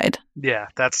Lannister side. Yeah,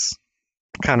 that's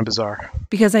kind of bizarre.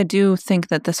 Because I do think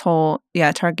that this whole,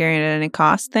 Targaryen at any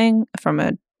cost thing, from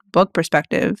a book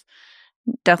perspective,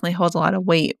 definitely holds a lot of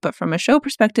weight. But from a show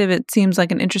perspective, it seems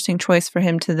like an interesting choice for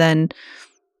him to then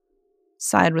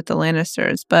side with the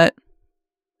Lannisters. But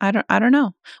I don't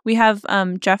know. We have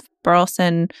Jeff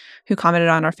Burleson, who commented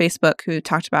on our Facebook, who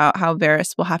talked about how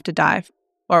Varys will have to die,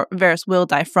 or Varys will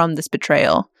die from this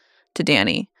betrayal to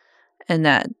Dany, and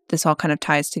that this all kind of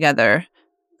ties together.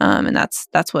 And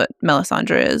that's what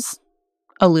Melisandre is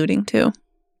alluding to.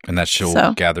 And that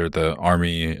she'll gather the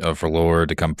army of R'hllor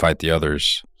to come fight the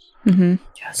others.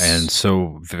 Yes. And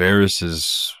so Varys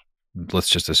is, let's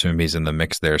just assume he's in the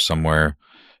mix there somewhere,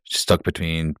 stuck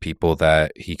between people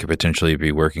that he could potentially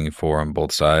be working for on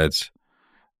both sides.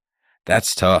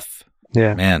 That's tough.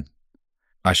 Yeah. Man,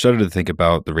 I shudder to think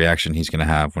about the reaction he's going to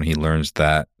have when he learns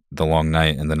that the Long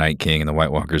Night and the Night King and the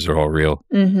White Walkers are all real.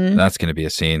 That's going to be a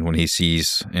scene when he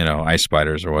sees, ice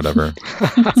spiders or whatever.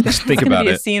 Just think about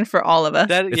it. It's a scene for all of us.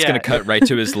 It's going to cut right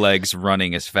to his legs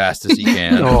running as fast as he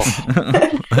can.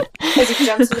 As he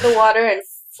jumps into the water and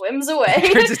swims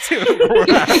away.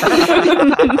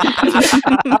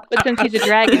 But since he's a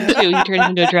dragon too, he turns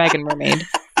into a dragon mermaid.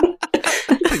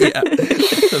 Yeah.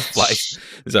 Flies.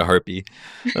 There's a harpy.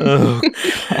 Oh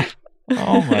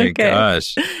my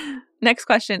gosh. Next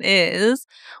question is,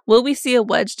 will we see a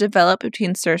wedge develop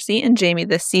between Cersei and Jaime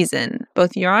this season?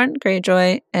 Both Euron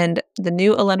Greyjoy and the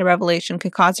new Olenna revelation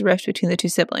could cause a rift between the two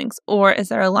siblings, or is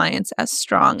their alliance as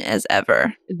strong as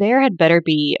ever? There had better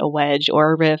be a wedge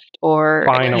or a rift or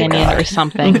a canyon or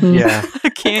something. Yeah. A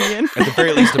canyon. At the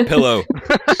very least, a pillow.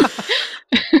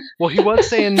 Well, he was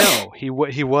saying no. He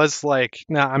was like,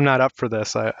 "No, I'm not up for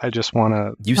this. I just want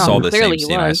to." You saw the same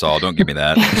scene I saw. Don't give me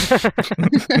that.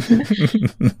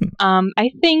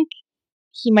 I think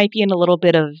he might be in a little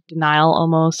bit of denial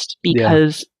almost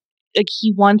because like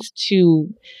he wants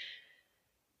Cersei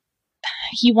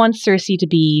to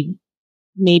be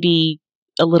maybe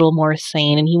a little more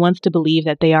sane, and he wants to believe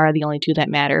that they are the only two that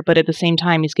matter. But at the same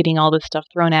time, he's getting all this stuff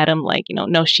thrown at him, like,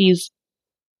 no, she's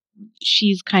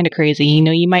kind of crazy.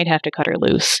 You might have to cut her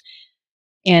loose.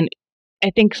 And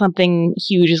I think something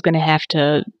huge is going to have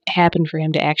to happen for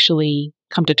him to actually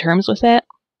come to terms with that.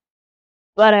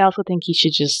 But I also think he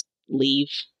should just leave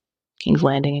King's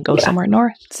Landing and go somewhere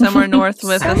north. Somewhere north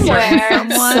with a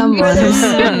certain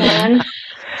someone.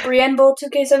 Brienne Bowl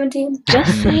 2K17.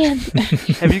 Just saying.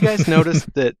 Have you guys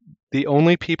noticed that the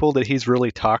only people that he's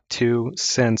really talked to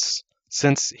since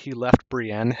he left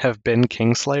Brienne have been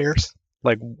Kingslayers?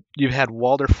 Like, you've had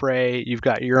Walder Frey, you've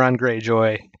got Euron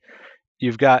Greyjoy,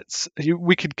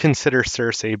 we could consider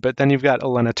Cersei, but then you've got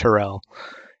Olenna Tyrell,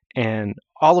 and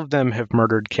all of them have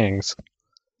murdered kings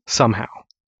somehow.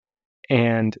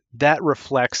 And that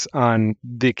reflects on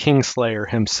the Kingslayer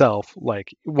himself. Like,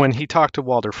 when he talked to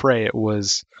Walder Frey, it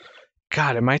was,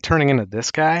 God, am I turning into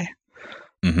this guy?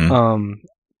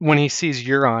 When he sees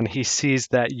Euron, he sees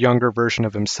that younger version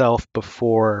of himself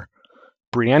before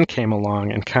Brienne came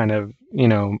along and kind of, you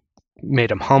know,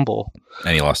 made him humble.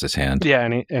 And he lost his hand. Yeah,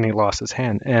 and he lost his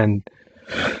hand. And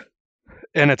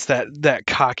it's that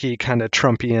cocky kind of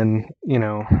Trumpian, you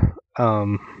know,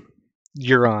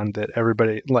 Euron that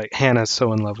everybody, like, Hannah's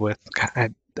so in love with.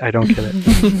 I don't get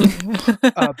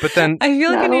it. But then I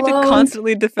feel like I need to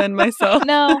constantly defend myself.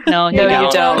 No, you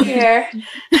don't. Here.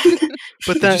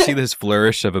 But Did you see this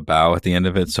flourish of a bow at the end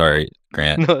of it? Sorry,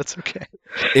 Grant. No, it's okay.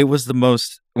 It was the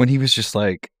most, when he was just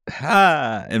like,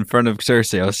 in front of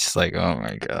Cersei, I was just like, oh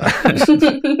my God.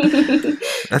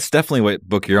 That's definitely what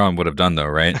Book Euron would have done, though,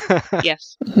 right?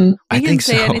 Yes. We I can think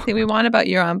say so. anything we want about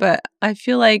Euron, but I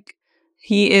feel like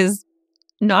he is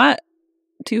not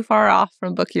too far off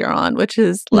from Book Euron, which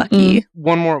is lucky.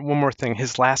 One more thing.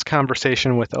 His last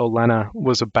conversation with Olenna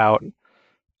was about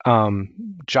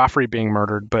Joffrey being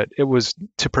murdered, but it was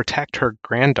to protect her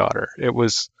granddaughter. It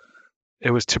was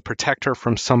to protect her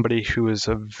from somebody who is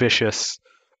a vicious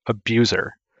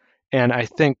abuser. And I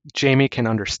think Jaime can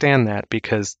understand that,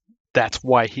 because that's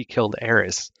why he killed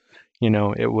Aerys. You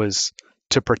know, it was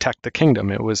to protect the kingdom.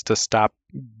 It was to stop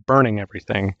burning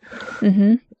everything.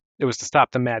 Mm-hmm. It was to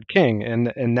stop the Mad King,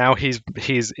 and now he's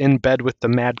in bed with the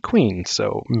Mad Queen,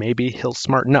 so maybe he'll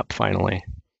smarten up finally.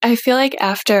 I feel like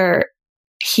after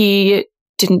he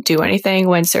didn't do anything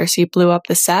when Cersei blew up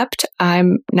the Sept,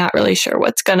 I'm not really sure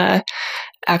what's gonna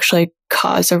actually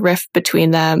cause a rift between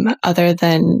them, other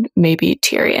than maybe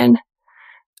Tyrion.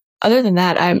 Other than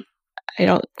that, I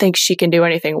don't think she can do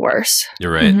anything worse.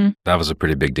 You're right. Mm-hmm. That was a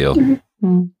pretty big deal.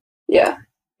 Mm-hmm. Yeah.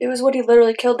 It was what he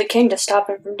literally killed the king to stop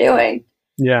him from doing.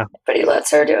 Yeah. But he lets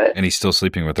her do it. And he's still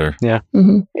sleeping with her,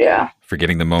 Mm-hmm. Yeah.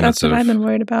 forgetting the moments That's what I've of been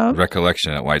worried about.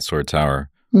 recollection at White Sword Tower.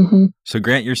 Mm-hmm. So,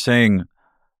 Grant, you're saying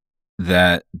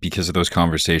that because of those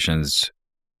conversations,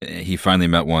 he finally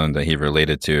met one that he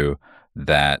related to,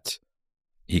 that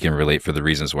he can relate for the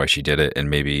reasons why she did it. And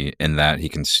maybe in that he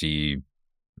can see,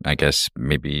 I guess,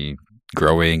 maybe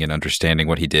growing and understanding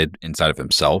what he did inside of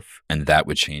himself. And that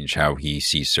would change how he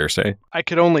sees Cersei. I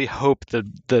could only hope that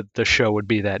the show would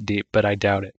be that deep, but I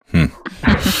doubt it.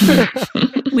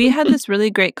 We had this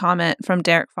really great comment from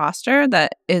Derek Foster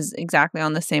that is exactly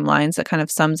on the same lines, that kind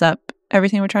of sums up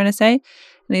everything we're trying to say.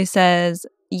 And he says,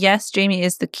 yes, Jaime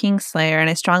is the Kingslayer, and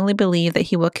I strongly believe that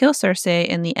he will kill Cersei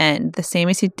in the end, the same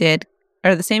as he killed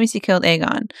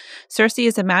Aegon. Cersei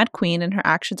is a mad queen, and her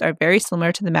actions are very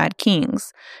similar to the Mad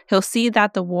King's. He'll see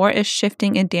that the war is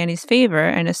shifting in Dany's favor,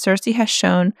 and as Cersei has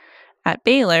shown at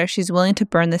Baelor, she's willing to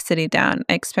burn the city down.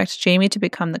 I expect Jaime to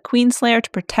become the Queenslayer to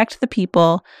protect the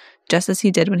people, just as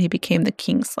he did when he became the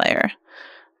Kingslayer.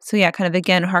 So yeah, kind of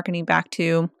again, hearkening back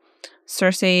to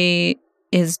Cersei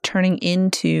is turning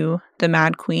into the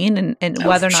Mad Queen, and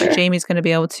whether or not Jaime's going to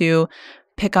be able to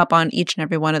pick up on each and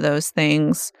every one of those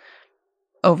things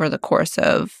over the course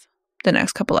of the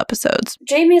next couple episodes.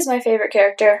 Jaime is my favorite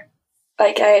character.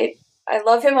 Like, I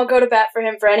love him. I'll go to bat for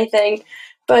him for anything.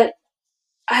 But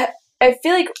I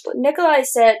feel like Nikolai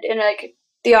said in, like,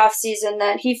 the off season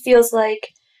that he feels like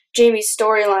Jaime's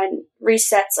storyline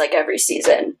resets, like, every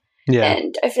season. Yeah.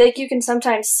 And I feel like you can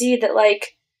sometimes see that,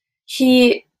 like,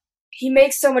 he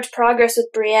makes so much progress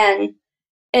with Brienne,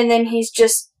 and then he's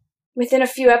just, within a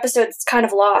few episodes, kind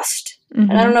of lost.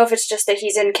 Mm-hmm. And I don't know if it's just that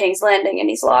he's in King's Landing and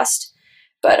he's lost,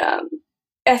 but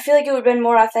I feel like it would have been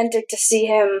more authentic to see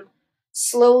him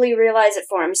slowly realize it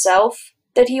for himself,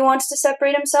 that he wants to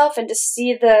separate himself, and to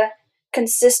see the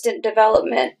consistent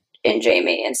development in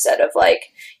Jaime, instead of, like,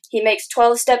 he makes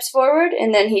 12 steps forward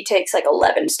and then he takes, like,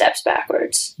 11 steps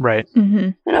backwards. Right.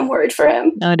 Mm-hmm. And I'm worried for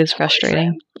him. No, it is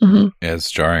frustrating. Mm-hmm. Yeah,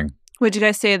 it's jarring. Would you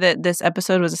guys say that this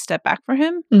episode was a step back for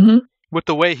him? Mm-hmm. With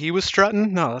the way he was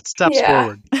strutting, no, that's steps Yeah.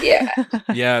 forward. Yeah.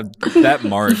 Yeah, that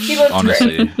march, He looked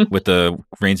honestly, with the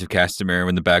Reigns of Castamere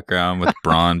in the background, with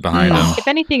Bronn behind him. If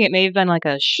anything, it may have been like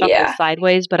a shuffle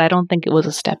sideways, but I don't think it was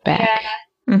a step back.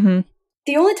 Yeah. Mm-hmm.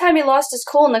 The only time he lost his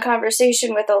cool in the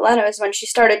conversation with Olenna is when she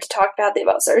started to talk badly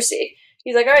about Cersei.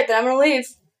 He's like, all right, then I'm going to leave.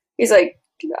 He's like,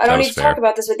 I don't was need to fair. talk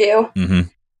about this with you. Mm-hmm.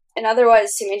 And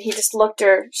otherwise, I mean, he just looked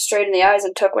her straight in the eyes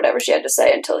and took whatever she had to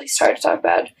say until he started to talk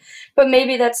bad. But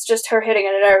maybe that's just her hitting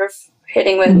a nerve,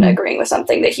 agreeing with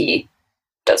something that he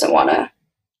doesn't want to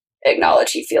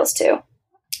acknowledge he feels too.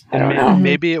 I don't know.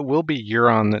 Maybe it will be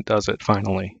Euron that does it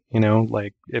finally. You know,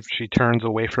 like if she turns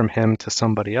away from him to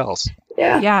somebody else.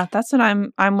 Yeah. Yeah, that's what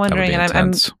I'm wondering,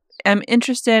 and I'm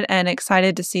interested and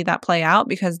excited to see that play out,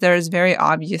 because there is very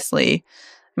obviously,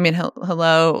 I mean,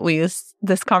 hello, we used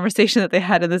this conversation that they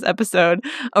had in this episode,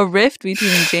 a rift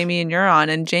between Jaime and Euron,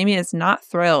 and Jaime is not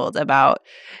thrilled about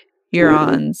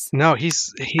Euron's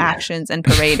actions and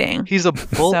parading. He's a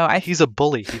bull. He's a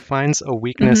bully. He finds a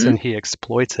weakness and he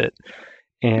exploits it.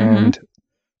 And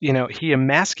he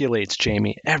emasculates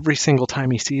Jamie every single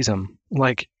time he sees him.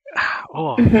 Like,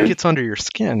 it gets under your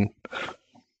skin.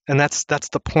 And that's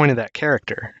the point of that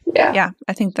character. Yeah,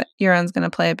 I think that Euron's going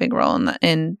to play a big role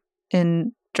in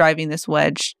driving this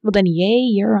wedge. Well, then,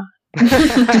 yay, Euron.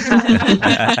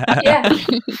 Yeah,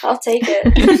 I'll take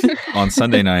it. On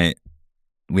Sunday night,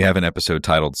 we have an episode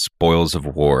titled Spoils of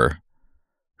War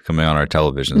coming on our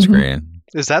television screen.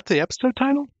 Is that the episode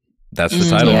title? That's the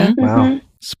title. Yeah. Wow.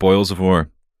 Spoils of War.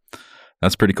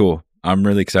 That's pretty cool. I'm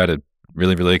really excited.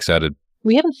 Really, really excited.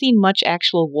 We haven't seen much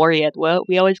actual war yet. Well,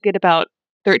 we always get about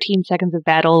 13 seconds of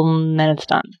battle and then it's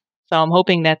done. So I'm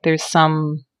hoping that there's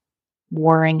some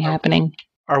warring happening.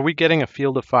 Are we getting a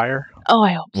field of fire? Oh,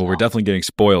 I hope so. Well, we're definitely getting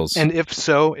spoils. And if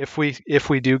so, if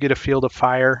we do get a field of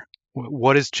fire,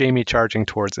 what is Jamie charging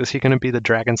towards? Is he going to be the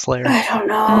Dragon Slayer? I don't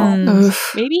know.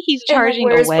 Oof. Maybe he's And, like, charging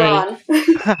where's away. Bronn?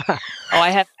 Oh,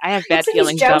 I have bad Looks like he's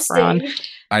feelings about Bronn. jousting.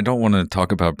 I don't want to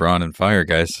talk about Bronn and fire,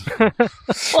 guys. Well,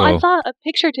 I saw a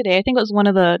picture today. I think it was one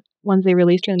of the ones they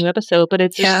released in the new episode, but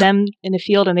it's just them in the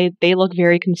field and they look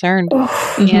very concerned.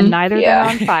 And neither of them are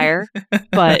on fire,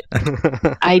 but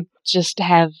I just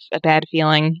have a bad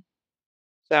feeling.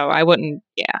 So I wouldn't,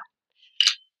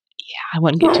 I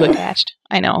wouldn't get too attached.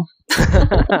 I know.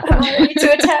 Already too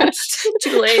attached.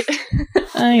 Too late.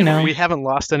 I know. We haven't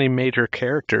lost any major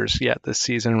characters yet this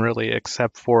season, really,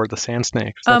 except for the Sand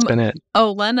Snakes. That's been it.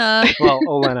 Olenna. Well,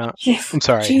 Olenna. I'm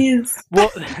sorry. Jeez. Well,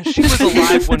 she was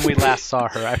alive when we last saw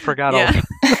her. I forgot all.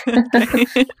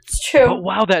 It's true. But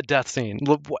wow, that death scene.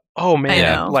 Oh man,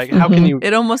 I know. like how can you?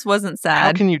 It almost wasn't How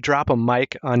sad. can you drop a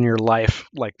mic on your life?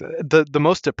 Like the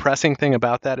most depressing thing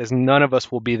about that is none of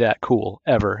us will be that cool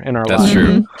ever in our That's lives.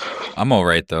 true. I'm all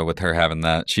right, though, with her having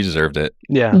that. She deserved it.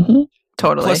 Yeah.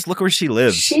 Totally. Plus, look where she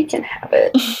lives. She can have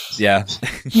it. Yeah.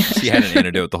 She had an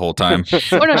antidote the whole time. Oh,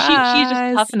 no, she's just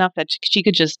Surprise. tough enough that she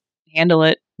could just handle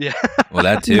it. Yeah. Well,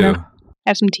 that too. Yeah.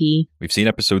 Have some tea. We've seen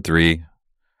episode 3.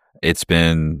 It's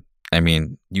been,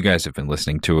 you guys have been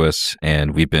listening to us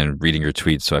and we've been reading your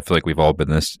tweets. So I feel like we've all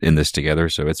been in this together.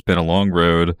 So it's been a long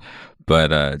road,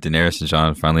 but Daenerys and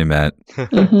Jon finally met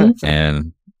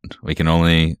and we can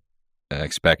only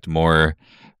expect more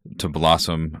to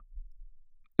blossom.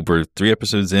 We're 3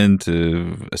 episodes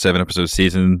into a 7-episode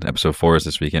season. Episode 4 is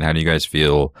this weekend. How do you guys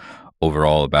feel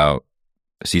overall about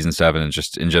season 7 and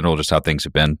just in general, just how things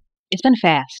have been? It's been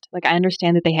fast. Like, I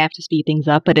understand that they have to speed things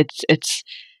up, but it's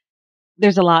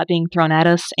there's a lot being thrown at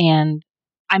us, and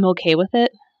I'm okay with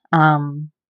it.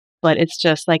 But it's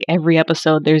just like every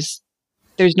episode, there's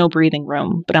no breathing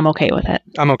room, but I'm okay with it.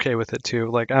 I'm okay with it too.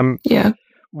 Like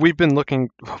we've been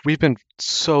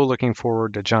so looking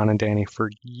forward to Jon and Dany for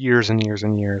years and years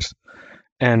and years.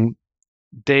 And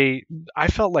I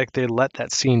felt like they let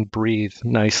that scene breathe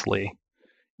nicely,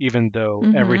 even though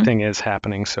everything is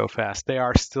happening so fast. They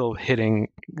are still hitting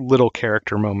little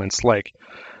character moments. Like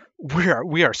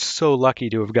we are so lucky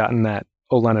to have gotten that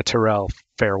Olenna Tyrell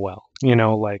farewell,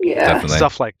 Definitely.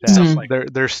 stuff like that.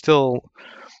 There's still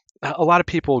a lot of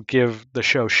people give the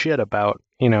show shit about,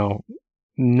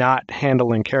 not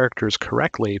handling characters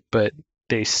correctly, but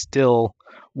they still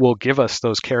will give us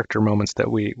those character moments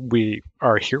that we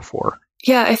are here for.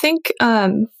 Yeah, I think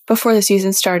before the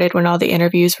season started, when all the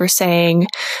interviews were saying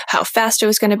how fast it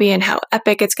was going to be and how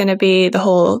epic it's going to be the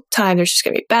whole time, there's just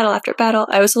going to be battle after battle,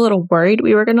 I was a little worried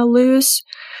we were going to lose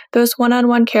those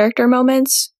one-on-one character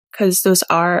moments, because those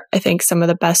are, I think, some of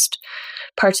the best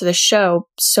parts of the show.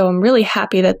 So I'm really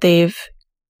happy that they've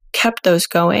kept those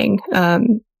going.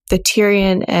 The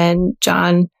Tyrion and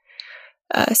Jon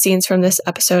scenes from this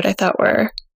episode I thought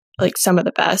were like some of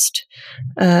the best.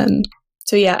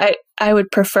 So yeah, I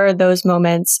would prefer those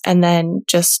moments and then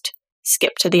just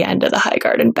skip to the end of the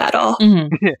Highgarden battle.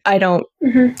 I don't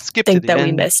Skip think to the that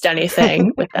end. we missed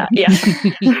anything with that. Yeah.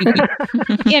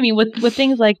 Yeah, I mean, with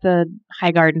things like the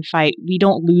Highgarden fight, we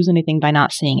don't lose anything by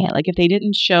not seeing it. Like, if they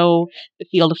didn't show the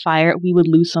Field of Fire, we would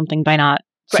lose something by not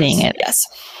seeing it. Yes.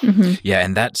 Yeah,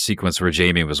 and that sequence where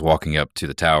Jaime was walking up to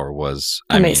the tower was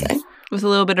Amazing. With a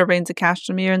little bit of Reigns of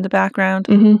Castamere in the background.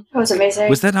 Mm-hmm. That was amazing.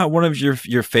 Was that not one of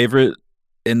your favorite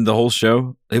in the whole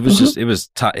show? It was just it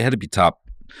had to be top,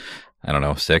 I don't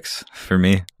know, 6 for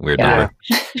me. Weird number.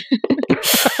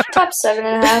 Top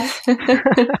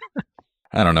 7.5.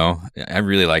 I don't know. I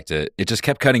really liked it. It just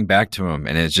kept cutting back to him,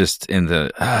 and it's just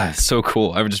it's so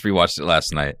cool. I just rewatched it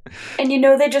last night. And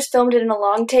they just filmed it in a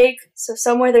long take. So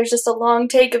somewhere there's just a long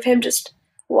take of him just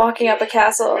walking up a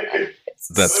castle. And it's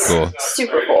That's cool.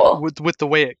 Super cool. With the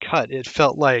way it cut, it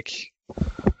felt like,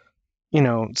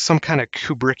 some kind of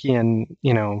Kubrickian,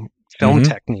 film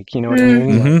technique. You know what I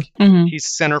mean? Like, Mhm. he's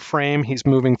center frame, he's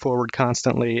moving forward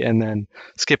constantly, and then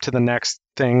skip to the next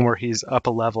thing where he's up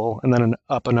a level, and then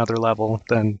up another level,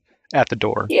 then at the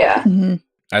door. Yeah. Mm-hmm.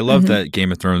 I love Mm-hmm. that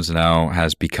Game of Thrones now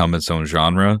has become its own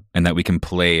genre and that we can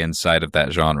play inside of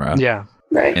that genre Yeah.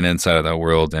 Right. and inside of that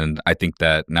world. And I think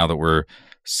that now that we're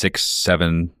 6,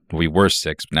 7, we were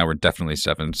 6, but now we're definitely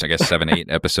 7. So I guess 7, 8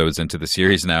 episodes into the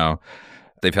series now,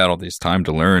 they've had all this time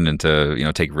to learn and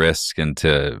to, take risks and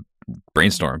to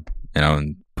brainstorm,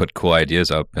 and put cool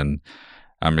ideas up. And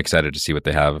I'm excited to see what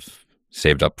they have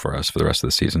saved up for us for the rest of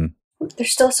the season.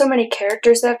 There's still so many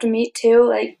characters that have to meet too.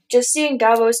 Like just seeing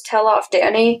Davos tell off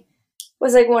Dany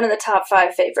was like one of the top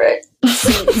 5 favorite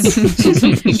scenes.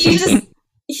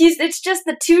 It's just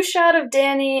the 2-shot of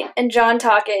Dany and Jon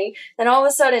talking. Then all of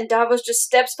a sudden Davos just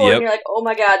steps forward and you're like, oh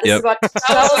my god, Davos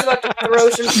is about to throw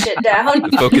some shit down.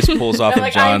 The focus pulls off I'm of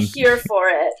like, Jon. I'm here for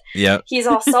it. Yep. He's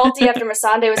all salty after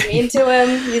Missandei was mean to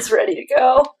him. He's ready to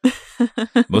go.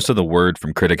 Most of the word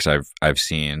from critics I've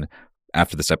seen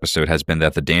after this episode has been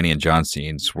that the Dany and Jon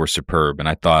scenes were superb, and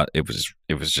I thought it was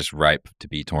just ripe to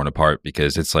be torn apart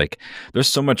because it's like there's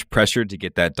so much pressure to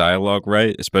get that dialogue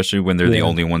right, especially when they're the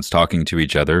only ones talking to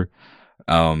each other.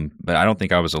 But I don't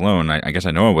think I was alone. I guess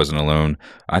I know I wasn't alone.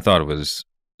 I thought it was,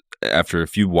 after a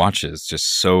few watches,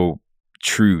 just so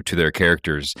true to their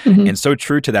characters and so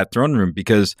true to that throne room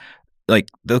because like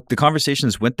the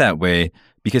conversations went that way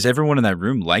because everyone in that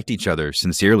room liked each other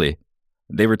sincerely.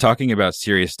 They were talking about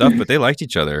serious stuff, but they liked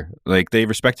each other. Like they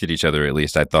respected each other, at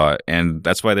least I thought. And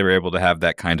that's why they were able to have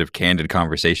that kind of candid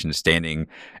conversation standing.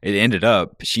 It ended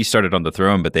up, she started on the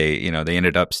throne, but they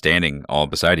ended up standing all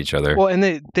beside each other. Well, and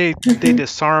they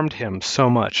disarmed him so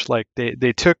much. Like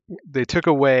they took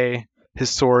away his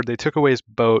sword, they took away his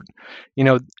boat.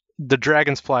 The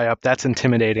dragons fly up, that's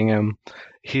intimidating him.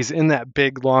 He's in that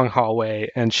big long hallway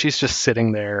and she's just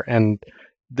sitting there, and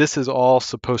this is all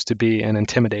supposed to be an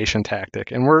intimidation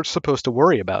tactic, and we're supposed to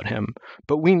worry about him.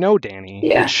 But we know Dany.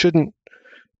 Yeah. It shouldn't.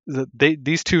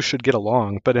 These two should get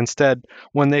along, but instead,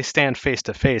 when they stand face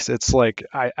to face, it's like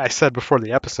I said before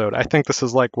the episode. I think this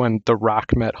is like when The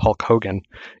Rock met Hulk Hogan.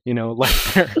 Like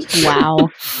Wow.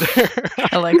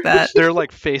 I like that. They're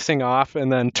like facing off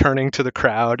and then turning to the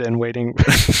crowd and waiting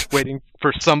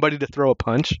for somebody to throw a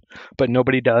punch, but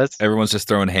nobody does. Everyone's just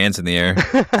throwing hands in the air.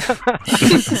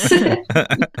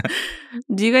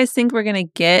 Do you guys think we're going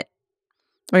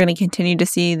to continue to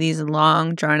see these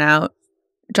long, drawn out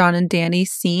Jon and Dany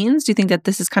scenes? Do you think that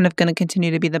this is kind of going to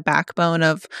continue to be the backbone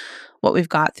of what we've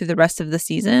got through the rest of the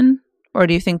season? Or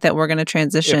do you think that we're going to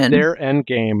transition? If they're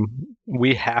endgame,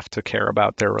 we have to care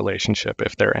about their relationship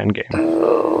if they're endgame.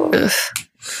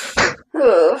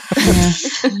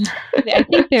 I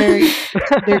think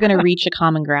they're going to reach a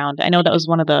common ground. I know that was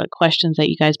one of the questions that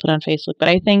you guys put on Facebook, but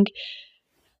I think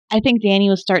Dany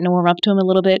was starting to warm up to him a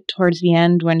little bit towards the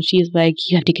end when she's like,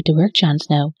 "You have to get to work, Jon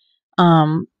Snow."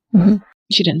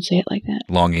 She didn't say it like that.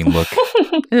 Longing look.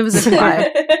 It was implied.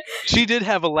 She did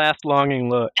have a last longing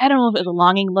look. I don't know if it was a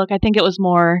longing look. I think it was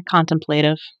more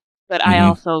contemplative. But I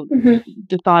also,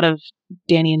 the thought of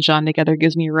Dany and Jon together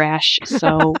gives me a rash.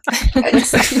 So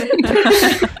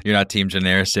You're not Team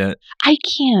Daenerys yet? I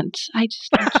can't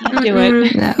do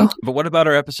it. No. But what about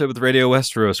our episode with Radio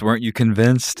Westeros? Weren't you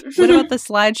convinced? What about the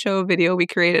slideshow video we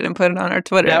created and put it on our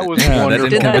Twitter? That was Yeah, that wonderful.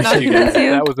 didn't Did that not convince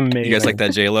you? That was amazing. You guys like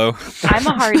that J-Lo? I'm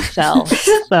a hard sell.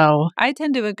 So I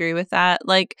tend to agree with that.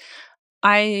 Like,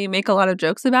 I make a lot of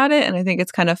jokes about it and I think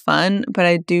it's kind of fun, but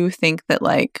I do think that,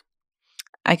 like,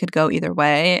 I could go either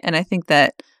way. And I think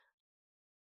that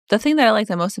the thing that I like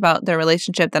the most about their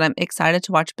relationship that I'm excited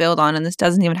to watch build on, and this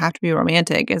doesn't even have to be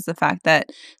romantic, is the fact that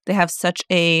they have such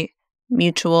a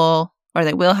mutual, or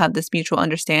they will have this mutual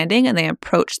understanding, and they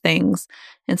approach things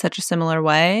in such a similar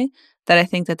way that I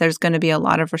think that there's going to be a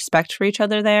lot of respect for each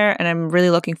other there. And I'm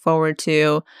really looking forward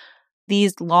to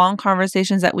these long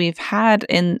conversations that we've had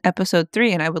in episode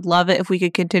 3. And I would love it if we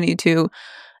could continue to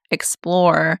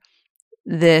explore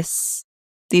these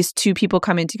two people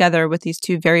coming together with these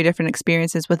two very different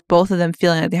experiences, with both of them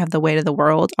feeling like they have the weight of the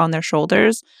world on their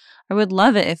shoulders. I would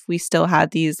love it if we still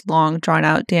had these long, drawn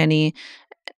out Dany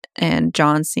and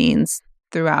Jon scenes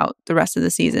throughout the rest of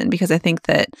the season, because I think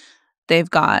that they've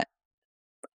got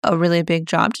a really big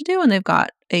job to do and they've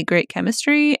got a great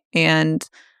chemistry, and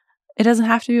it doesn't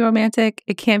have to be romantic.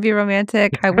 It can be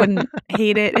romantic. I wouldn't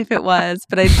hate it if it was,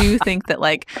 but I do think that,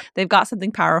 like, they've got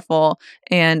something powerful,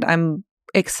 and I'm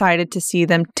excited to see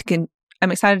them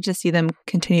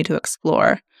continue to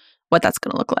explore what that's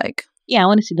going to look like. yeah, I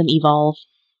want to see them evolve.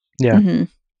 Yeah. Mm-hmm.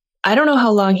 I don't know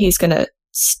how long he's going to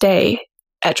stay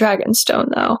at Dragonstone,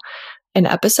 though. An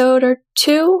episode or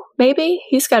 2, maybe?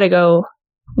 He's got to go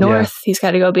north. He's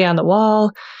got to go beyond the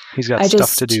wall. He's got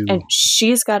stuff to do. And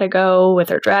she's got to go with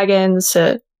her dragons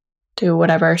to do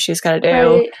whatever she's got to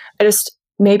do. Right.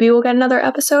 Maybe we'll get another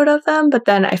episode of them, but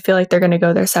then I feel like they're going to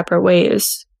go their separate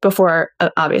ways before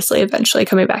obviously eventually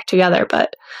coming back together.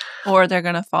 Or they're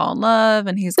going to fall in love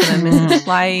and he's going to miss his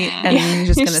flight and he's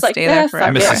just going to stay there forever.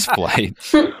 I miss his flight.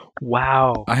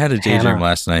 Wow. I had a daydream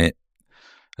last night.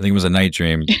 I think it was a night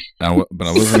dream, but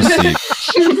I wasn't asleep.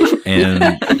 And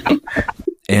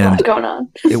what's going on?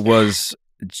 It was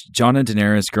Jon and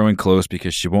Daenerys growing close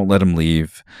because she won't let him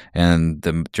leave, and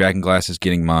the dragon glass is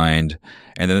getting mined,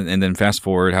 and then fast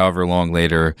forward however long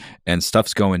later, and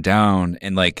stuff's going down,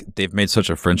 and like they've made such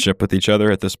a friendship with each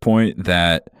other at this point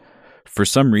that for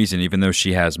some reason, even though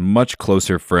she has much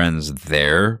closer friends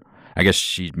there, I guess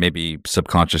she maybe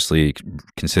subconsciously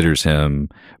considers him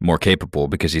more capable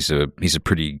because he's a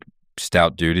pretty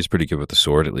stout dude. He's pretty good with the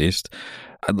sword, at least.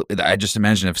 I just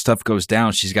imagine if stuff goes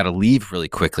down, she's got to leave really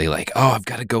quickly. Like, oh, I've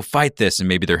got to go fight this. And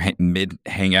maybe they're mid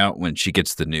hangout when she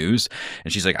gets the news.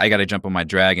 And she's like, I got to jump on my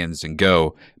dragons and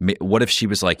go. What if she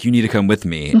was like, you need to come with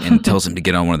me, and tells him to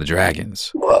get on one of the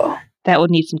dragons? Whoa. That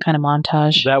would need some kind of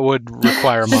montage. That would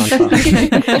require a montage.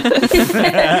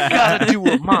 Gotta do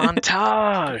a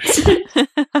montage.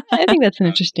 I think that's an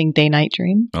interesting day-night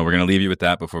dream. Well, we're going to leave you with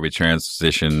that before we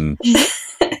transition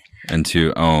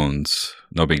into owns.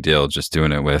 No big deal. Just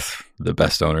doing it with the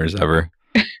best owners ever.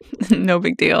 No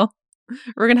big deal.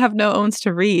 We're going to have no owns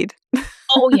to read.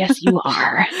 Oh, yes, you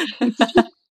are.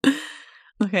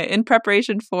 Okay, in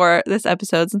preparation for this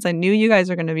episode, since I knew you guys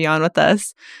were going to be on with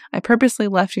us, I purposely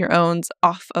left your owns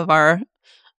off of our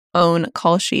own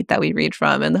call sheet that we read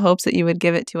from in the hopes that you would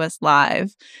give it to us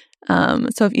live.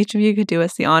 So if each of you could do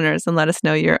us the honors and let us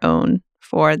know your own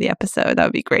for the episode, that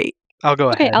would be great. I'll go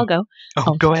ahead. Okay, I'll go.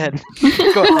 Oh, go ahead.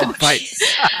 Go ahead. Fight.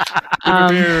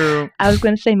 I was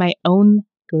going to say my own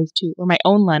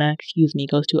Lena,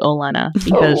 goes to Olenna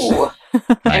because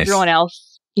Nice. everyone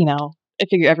else, I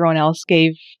figure everyone else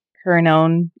gave her an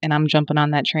own, and I'm jumping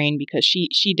on that train because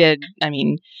she did. I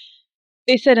mean,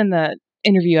 they said in the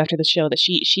interview after the show that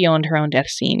she owned her own death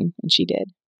scene, and she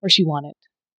did, or she won it.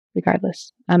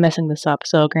 Regardless, I'm messing this up,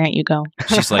 so Grant, you go.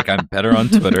 She's like, I'm better on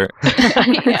Twitter.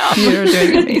 You're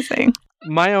doing amazing.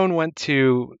 My own went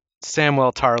to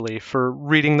Samwell Tarly for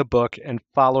reading the book and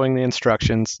following the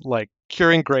instructions. Like,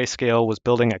 curing grayscale was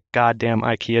building a goddamn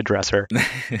IKEA dresser. Are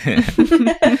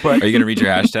you going to read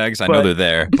your hashtags? I know they're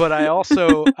there. But I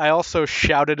also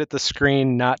shouted at the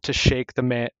screen not to shake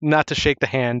the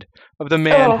hand of the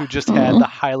man who just had the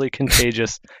highly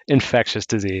contagious infectious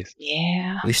disease.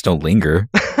 Yeah. At least don't linger.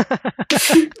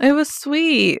 It was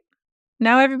sweet.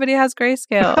 Now everybody has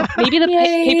grayscale. Maybe the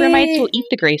paper mites will eat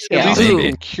the At grayscale. least he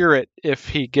can cure it if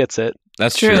he gets it.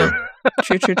 That's true.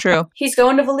 True. He's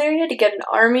going to Valyria to get an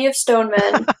army of stone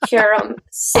men, cure them,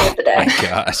 save the My day.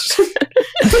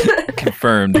 gosh.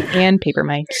 Confirmed. And paper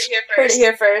mites. Heard it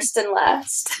here first and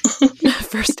last.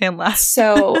 First and last.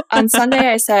 So on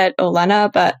Sunday I said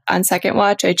Olenna, but on second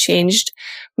watch I changed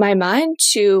my mind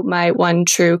to my one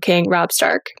true king, Robb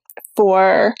Stark,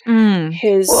 for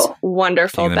his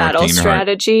wonderful King of the North, battle King of the Heart.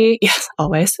 strategy. Yes,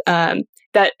 always.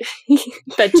 That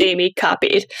Jaime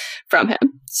copied from him.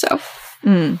 So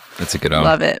That's a good own.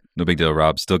 Love it. No big deal,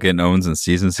 Rob. Still getting owns in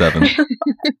season 7.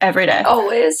 every day.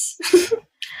 Always.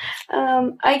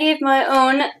 I gave my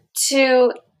own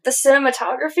to the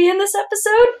cinematography in this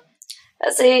episode.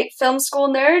 As a film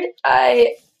school nerd,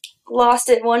 I lost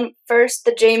it first.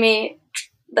 The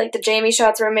Jaime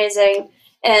shots were amazing,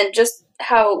 and just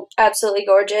how absolutely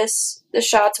gorgeous the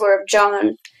shots were of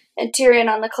Jon and Tyrion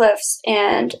on the cliffs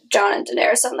and Jon and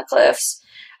Daenerys on the cliffs.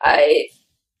 I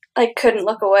couldn't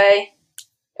look away.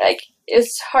 It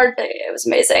was hard. It was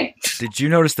amazing. Did you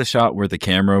notice the shot where the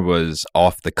camera was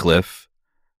off the cliff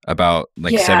about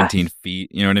 17 feet,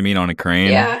 you know what I mean, on a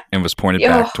crane and was pointed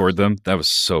back toward them? That was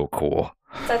so cool.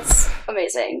 That's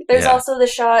amazing. There's also the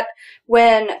shot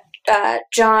when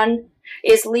Jon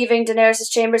is leaving Daenerys'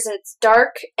 chambers and it's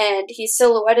dark and he's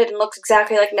silhouetted and looks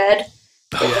exactly like Ned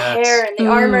with the hair and the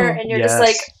armor, and you're just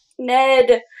like,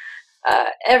 Ned.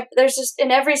 There's just,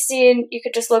 in every scene, you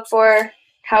could just look for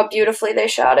how beautifully they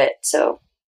shot it. So,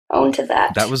 own to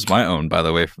that. That was my own, by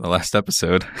the way, from the last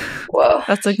episode. Whoa.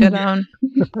 That's a good own.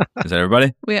 Is that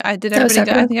everybody? I think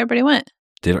everybody went.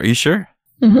 Are you sure?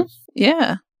 Mm-hmm.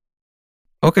 Yeah.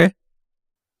 Okay.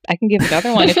 I can give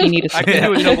another one if you need a I can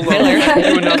do a double own. I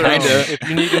can do another own. Kinda. If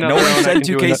you need another No one own, I said can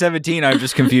do 2K17. I'm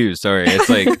just confused. Sorry. It's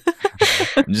like,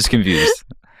 I'm just confused.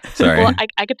 Sorry. Well,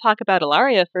 I could talk about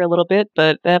Ilaria for a little bit,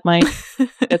 but that's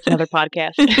another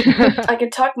podcast. I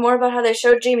can talk more about how they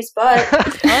showed Jaime's butt.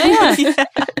 Oh,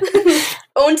 yeah.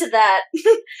 Own to that.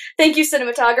 Thank you, I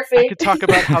cinematography. could talk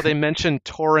about how they mentioned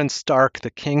Torrhen Stark, the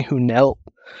king who knelt,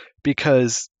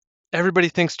 because everybody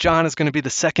thinks Jon is going to be the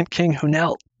second king who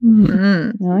knelt.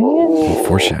 Mm. Oh, yeah.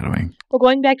 Foreshadowing. Well,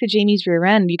 going back to Jaime's rear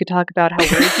end, you could talk about how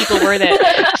worried people were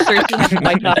that Cersei hadn't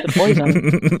wiped off the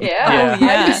poison. Yeah. Oh,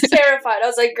 yeah. I was terrified. I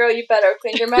was like, girl, you better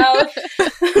clean your mouth.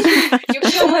 You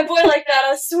kill my boy like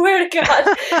that, I swear to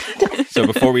God. So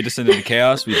before we descend into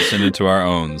chaos, we descend into our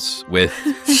owns with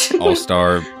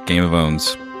All-Star Game of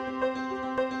Owns.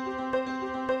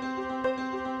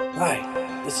 Hi,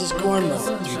 this is Gormo,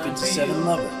 357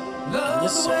 Lover, and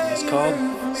this song is called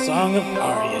Song of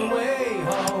Arya.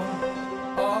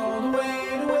 All the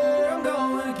way to where I'm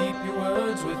going, keep your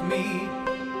words with me.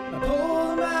 I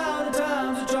pull them out in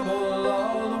times of trouble,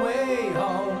 all the way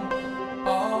home,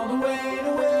 all the way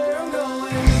to where I'm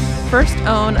going. First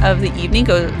own of the evening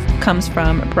comes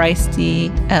from Bryce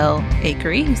D.L.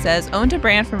 Akery, who says, own to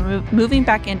Bran for moving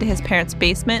back into his parents'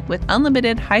 basement with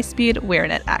unlimited high-speed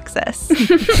WearNet access.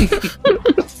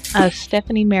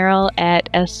 Stephanie Merrill at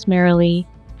S. Merrily.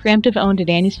 Preemptive own to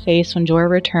Dany's face when Jorah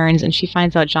returns and she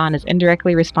finds out Jon is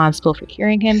indirectly responsible for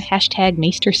curing him. Hashtag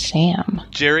Maester Sam.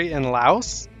 Jerry and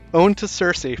Laos own to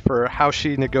Cersei for how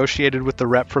she negotiated with the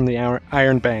rep from the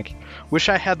Iron Bank. Wish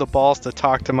I had the balls to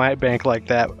talk to my bank like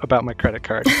that about my credit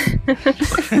card.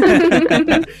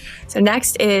 So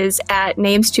next is at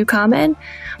Names Too Common.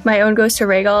 My own goes to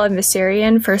Rhaegal and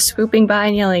Viserion for swooping by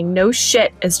and yelling, no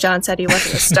shit, as Jon said he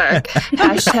wasn't a Stark.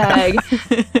 Hashtag,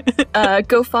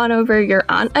 go fawn over your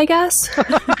aunt, I guess.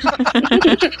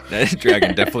 That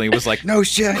dragon definitely was like, no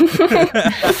shit.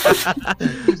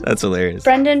 That's hilarious.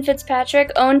 Brendan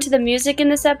Fitzpatrick owned to the music in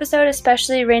this episode,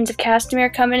 especially Reigns of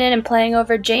Castamere coming in and playing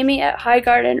over Jaime at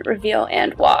Highgarden, Reveal,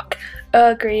 and Walk.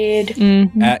 Agreed.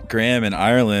 Mm-hmm. At Graham in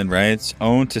Ireland writes,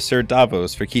 own to Sir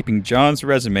Davos for keeping Jon's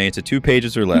resume to 2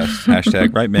 pages or less.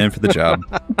 Hashtag right man for the job.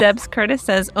 Debs Curtis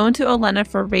says, own to Olenna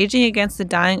for raging against the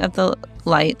dying of the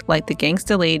light like the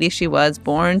gangsta lady she was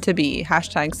born to be.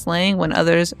 Hashtag slaying when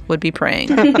others would be praying.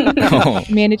 Oh.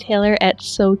 Amanda Taylor at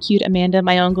So Cute Amanda.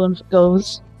 My own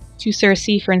goes to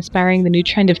Cersei for inspiring the new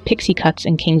trend of pixie cuts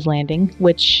in King's Landing,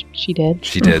 which she did.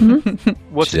 She did.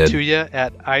 What's She it did. to ya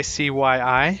at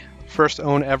ICYI? First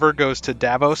own ever goes to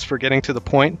Davos for getting to the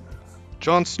point.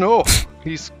 Jon Snow,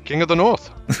 he's king of the north.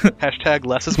 Hashtag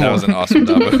less is more. That was an awesome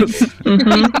Davos.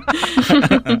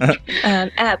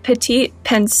 At Petite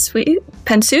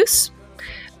Pensus,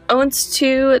 owns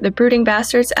to the Brooding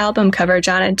Bastards album cover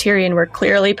Jon and Tyrion were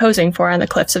clearly posing for on the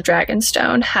cliffs of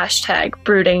Dragonstone. Hashtag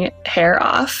brooding hair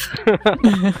off.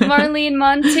 Marlene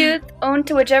Montooth owned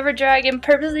to whichever dragon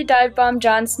purposely dive bombed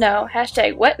Jon Snow.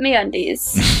 Hashtag wet me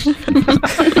undies.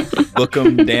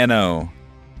 Bookham Dano.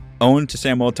 Owned to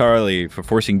Samuel Tarly for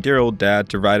forcing dear old dad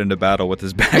to ride into battle with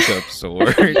his backup sword.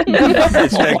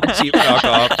 Hashtag cheap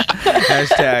knockoff.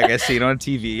 Hashtag as seen on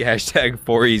TV. Hashtag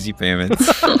 4 easy payments.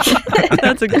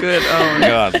 That's a good own.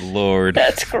 God Lord.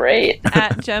 That's great.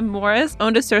 At Jem Morris,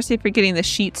 owned to Cersei for getting the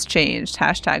sheets changed.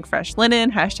 Hashtag fresh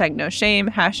linen. Hashtag no shame.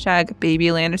 Hashtag baby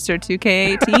Lannister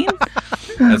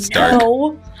 2K18. That's dark.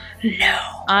 No.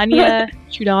 Anya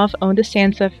Trudolph owned to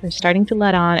Sansa for starting to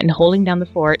let on and holding down the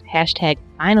fort. Hashtag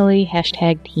finally.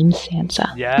 Hashtag Team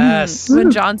Sansa. Yes. When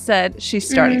Jon said she's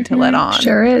starting to let on.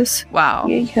 Sure is. Wow.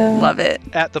 Yeah. Love it.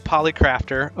 At the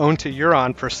Polycrafter, owned to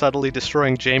Euron for subtly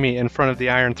destroying Jaime in front of the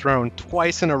Iron Throne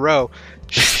twice in a row.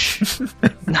 Shh.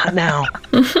 Not now.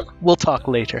 We'll talk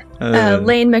later.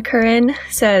 Lane McCurran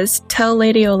says, tell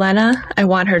Lady Olenna I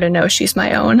want her to know she's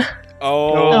my own.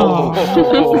 So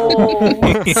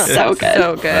good. So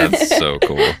good. That's so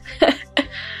cool.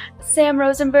 Sam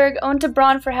Rosenberg owned to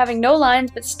Bronn for having no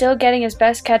lines but still getting his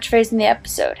best catchphrase in the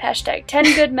episode. Hashtag 10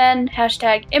 good men.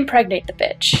 Hashtag impregnate the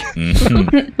bitch.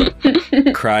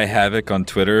 Mhm. Cry Havoc on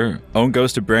Twitter. Own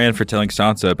goes to Bran for telling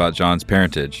Sansa about Jon's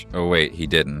parentage. Oh wait, he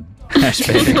didn't.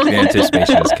 Hashtag the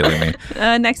anticipation is killing me.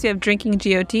 Next, we have Drinking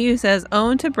GOT, who says,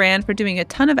 own to Bran for doing a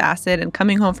ton of acid and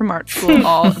coming home from art school,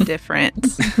 all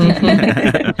different.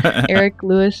 Eric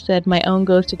Lewis said, my own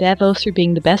goes to Davos for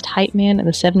being the best hype man in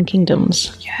the Seven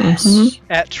Kingdoms. Yes.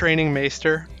 At Training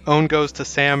Maester, own goes to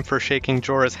Sam for shaking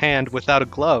Jorah's hand without a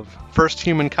glove. First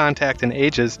human contact in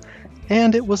ages,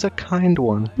 and it was a kind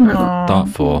one.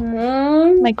 Thoughtful.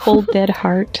 My cold dead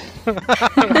heart.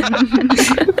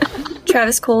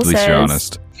 Travis Cole At least says, you're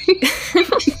honest.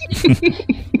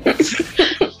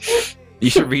 You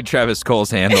should read Travis Cole's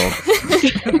handle.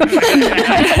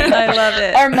 I love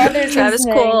it. Our mother's Travis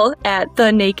listening. Cole at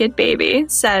The Naked Baby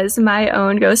says, my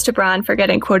own goes to Bronn for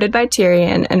getting quoted by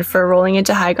Tyrion and for rolling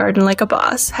into Highgarden like a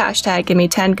boss. Hashtag give me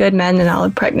 10 good men and I'll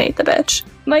impregnate the bitch.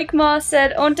 Mike Moss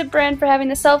said, own to Bran for having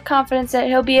the self-confidence that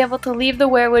he'll be able to leave the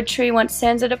werewood tree once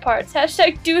Sansa departs.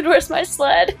 Hashtag, dude, where's my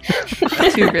sled?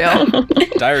 Too real.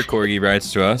 Dire Corgi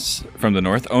writes to us from the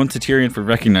north, own to Tyrion for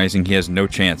recognizing he has no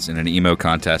chance in an emo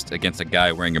contest against a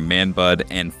guy wearing a man bud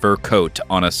and fur coat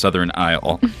on a southern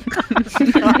isle.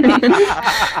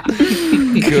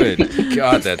 Good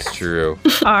God, that's true.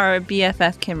 Our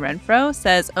BFF Kim Renfro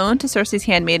says, own to Cersei's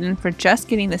handmaiden for just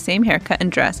getting the same haircut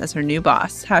and dress as her new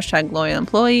boss. Hashtag loyal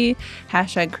employee.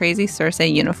 Hashtag crazy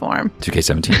Cersei uniform.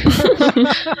 2K17.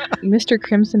 Mr.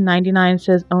 Crimson 99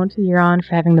 says, own to Euron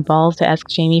for having the balls to ask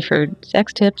Jaime for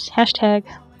sex tips. Hashtag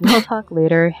we'll talk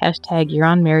later. Hashtag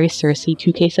Euron marries Cersei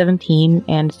 2K17.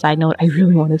 And side note, I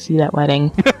really want to see that wedding.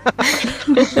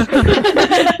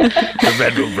 The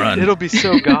red will run. It'll be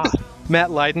so goth.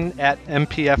 Matt Leiden at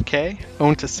MPFK,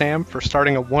 owned to Sam for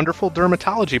starting a wonderful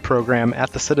dermatology program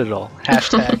at the Citadel.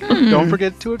 Hashtag don't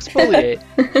forget to exfoliate.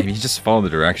 Maybe you just follow the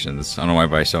directions. I don't know why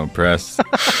everybody's so impressed.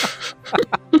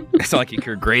 It's not like you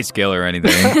could grayscale or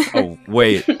anything. Oh,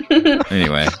 wait.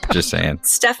 Anyway, just saying.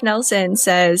 Steph Nelson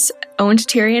says, owned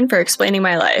Tyrion for explaining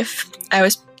my life. I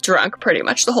was drunk pretty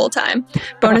much the whole time.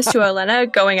 Bonus to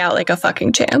Olenna going out like a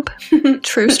fucking champ.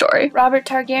 True story. Robert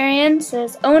Targaryen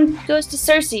says, own goes to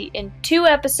Cersei. In 2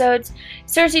 episodes,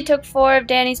 Cersei took 4 of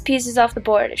Dany's pieces off the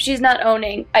board. If she's not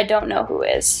owning, I don't know who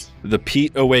is. The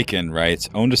Pete Awaken writes,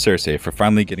 own to Cersei for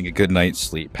finally getting a good night's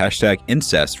sleep. Hashtag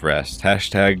incest rest.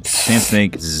 Hashtag sand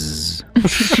snake zzz.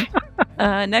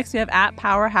 Next, we have at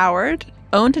Power Howard.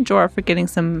 Own to Jorah for getting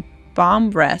some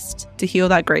bomb rest to heal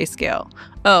that grayscale.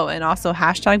 Oh, and also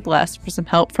hashtag blessed for some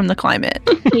help from the climate.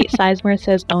 Kate Sizemore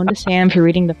says, own to Sam for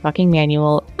reading the fucking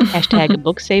manual. Hashtag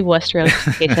book save Westeros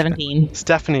K17.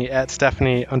 Stephanie at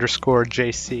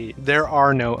Stephanie_JC. There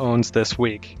are no owns this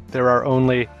week. There are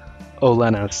only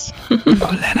Olenas.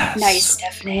 Olenas. Nice,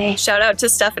 Stephanie. Shout out to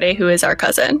Stephanie, who is our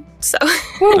cousin. So,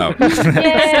 Oh.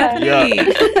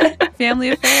 Yeah. Family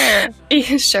affair.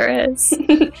 he sure is.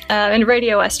 And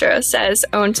Radio Westeros says,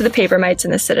 owned to the paper mites in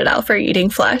the Citadel for eating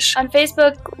flesh. On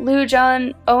Facebook, Lou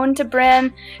John owned to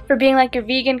Bran for being like your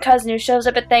vegan cousin who shows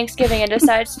up at Thanksgiving and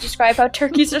decides to describe how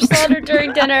turkeys are slaughtered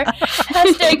during dinner.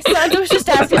 Hashtag Sandra was just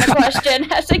asking a question.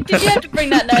 Hashtag did you have to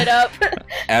bring that night up?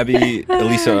 Abby,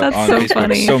 Elisa That's on so Facebook,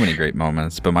 funny. so many great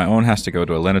moments, but my own has to go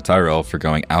to Olenna Tyrell for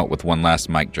going out with one last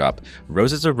mic drop.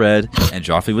 Roses are red and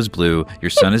Joffrey was blue. Your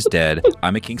son is dead.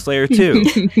 I'm a Kingslayer too.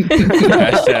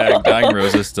 Hashtag dying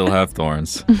roses still have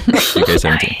thorns.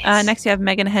 UK17. Next, you have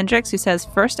Megan Hendricks, who says,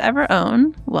 first ever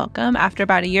own. Welcome. After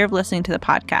about a year of listening to the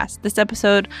podcast, this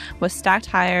episode was stacked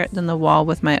higher than the wall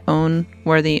with my own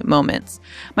worthy moments.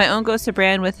 My own goes to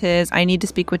Bran with his I need to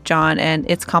speak with Jon and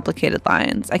it's complicated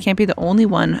lines. I can't be the only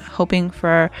one hoping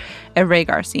for a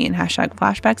Rhaegar scene. Hashtag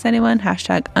flashbacks, anyone?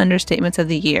 Hashtag understatements of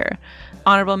the year.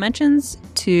 Honorable mentions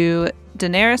to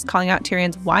Daenerys calling out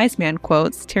Tyrion's wise man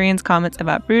quotes, Tyrion's comments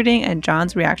about brooding, and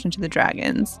Jon's reaction to the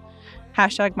dragons.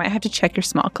 Hashtag might have to check your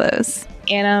small clothes.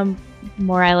 Anna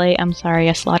Morale, I'm sorry,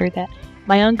 I slaughtered that.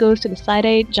 My own goes to the side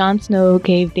eye. Jon Snow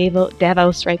gave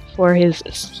Davos right before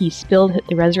he spilled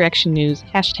the resurrection news.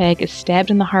 Hashtag is stabbed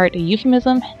in the heart a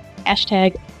euphemism.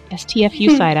 Hashtag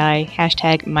STFU side eye.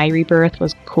 Hashtag my rebirth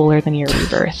was cooler than your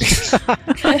rebirth.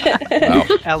 Wow.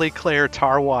 Ellie Claire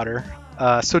Tarwater.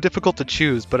 So difficult to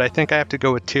choose, but I think I have to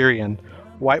go with Tyrion.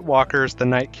 White Walkers, the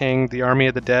Night King, the Army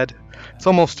of the Dead. It's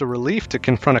almost a relief to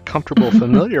confront a comfortable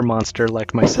familiar monster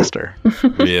like my sister.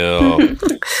 Real.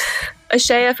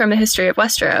 Ashaya from A History of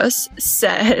Westeros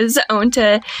says, owned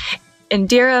to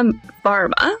Indira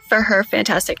Varma for her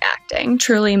fantastic acting.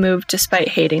 Truly moved despite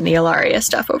hating the Ilaria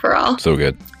stuff overall. So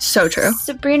good. So true.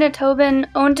 Sabrina Tobin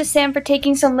owned to Sam for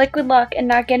taking some liquid luck and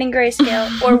not getting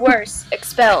grayscale, or worse,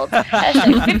 expelled.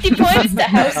 Hashtag 50 points to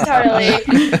House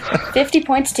Tarly. 50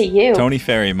 points to you. Tony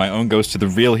Ferry, my own goes to the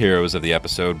real heroes of the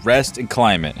episode. Rest and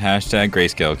climate. Hashtag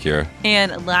grayscale cure.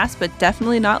 And last but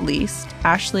definitely not least,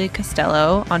 Ashley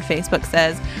Costello on Facebook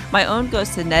says, my own goes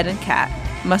to Ned and Kat.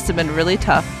 Must have been really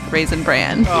tough raising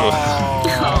Bran.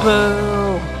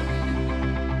 Boo.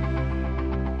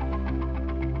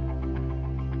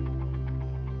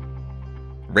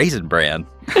 Raisin Bran.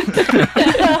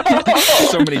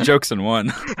 So many jokes in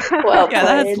one. Well Yeah,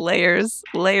 that has played.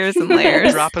 layers and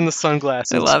layers. Dropping the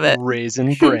sunglasses. I love it.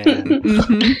 Raisin Bran.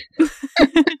 Mhm.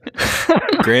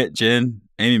 Grant, Jen,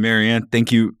 Amy, Marianne,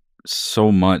 thank you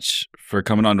so much for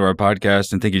coming onto our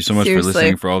podcast, and thank you so much Seriously. for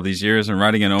listening for all these years and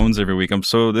writing in owns every week.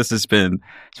 This has been,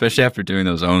 especially after doing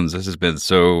those owns, this has been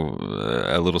so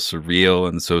a little surreal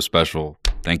and so special.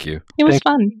 Thank you. It was Thank-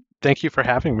 fun. Thank you for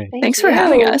having me. Thanks for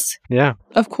having us. Yeah.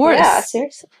 Of course. Yeah,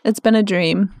 seriously. It's been a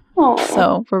dream. Aw.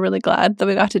 So we're really glad that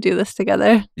we got to do this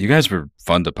together. You guys were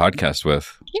fun to podcast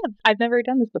with. Yeah, I've never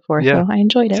done this before, Yeah. so I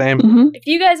enjoyed it. Same. Mm-hmm. If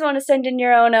you guys want to send in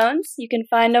your own owns, you can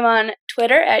find them on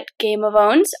Twitter at Game of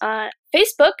Owns, on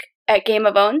Facebook at Game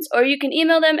of Owns, or you can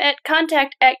email them at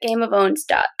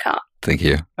contact@gameofowns.com. Thank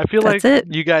you. I feel That's like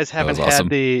it. you guys haven't was awesome.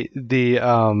 had the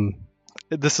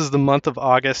this is the month of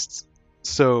August,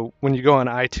 so when you go on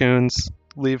iTunes,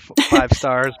 leave 5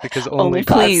 stars because only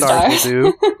 5 Please. stars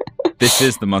will do. This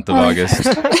is the month of August.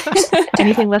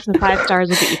 Anything less than 5 stars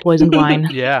will get you poisoned wine.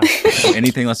 Yeah.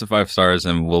 Anything less than 5 stars,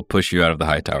 and we'll push you out of the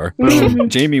high tower. Boom.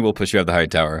 Jamie will push you out of the high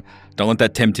tower. Don't let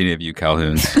that tempt any of you,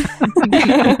 Calhouns.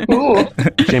 Ooh.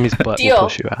 Jamie's butt Deal. will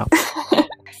push you out.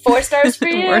 4 stars for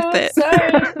you. Worth it.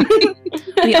 Sorry.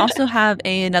 We also have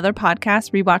another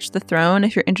podcast, Rewatch the Throne.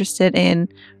 If you're interested in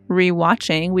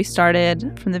rewatching, we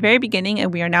started from the very beginning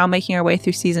and we are now making our way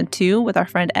through season 2 with our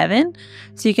friend Evan.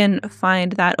 So you can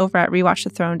find that over at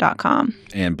rewatchthethrone.com.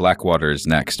 And Blackwater is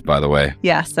next, by the way.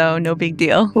 Yeah, so no big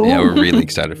deal. Yeah, we're really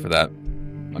excited for that.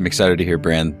 I'm excited to hear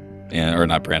Bran, or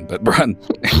not Bran, but Bran.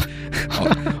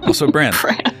 Also Bran.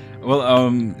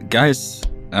 Well, guys,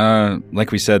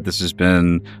 like we said, this has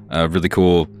been a really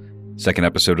cool second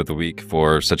episode of the week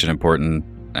for such an important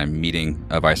meeting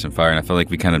of Ice and Fire, and I feel like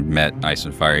we kind of met Ice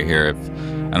and Fire here.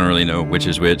 I don't really know which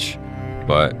is which,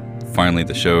 but finally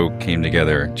the show came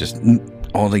together, just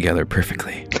all together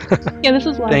perfectly. Yeah, this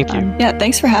was a lot Thank of you. fun. Yeah,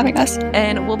 thanks for having us.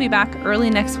 And we'll be back early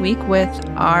next week with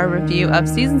our review of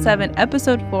season 7,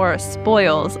 episode 4,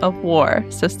 Spoils of War.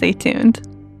 So stay tuned.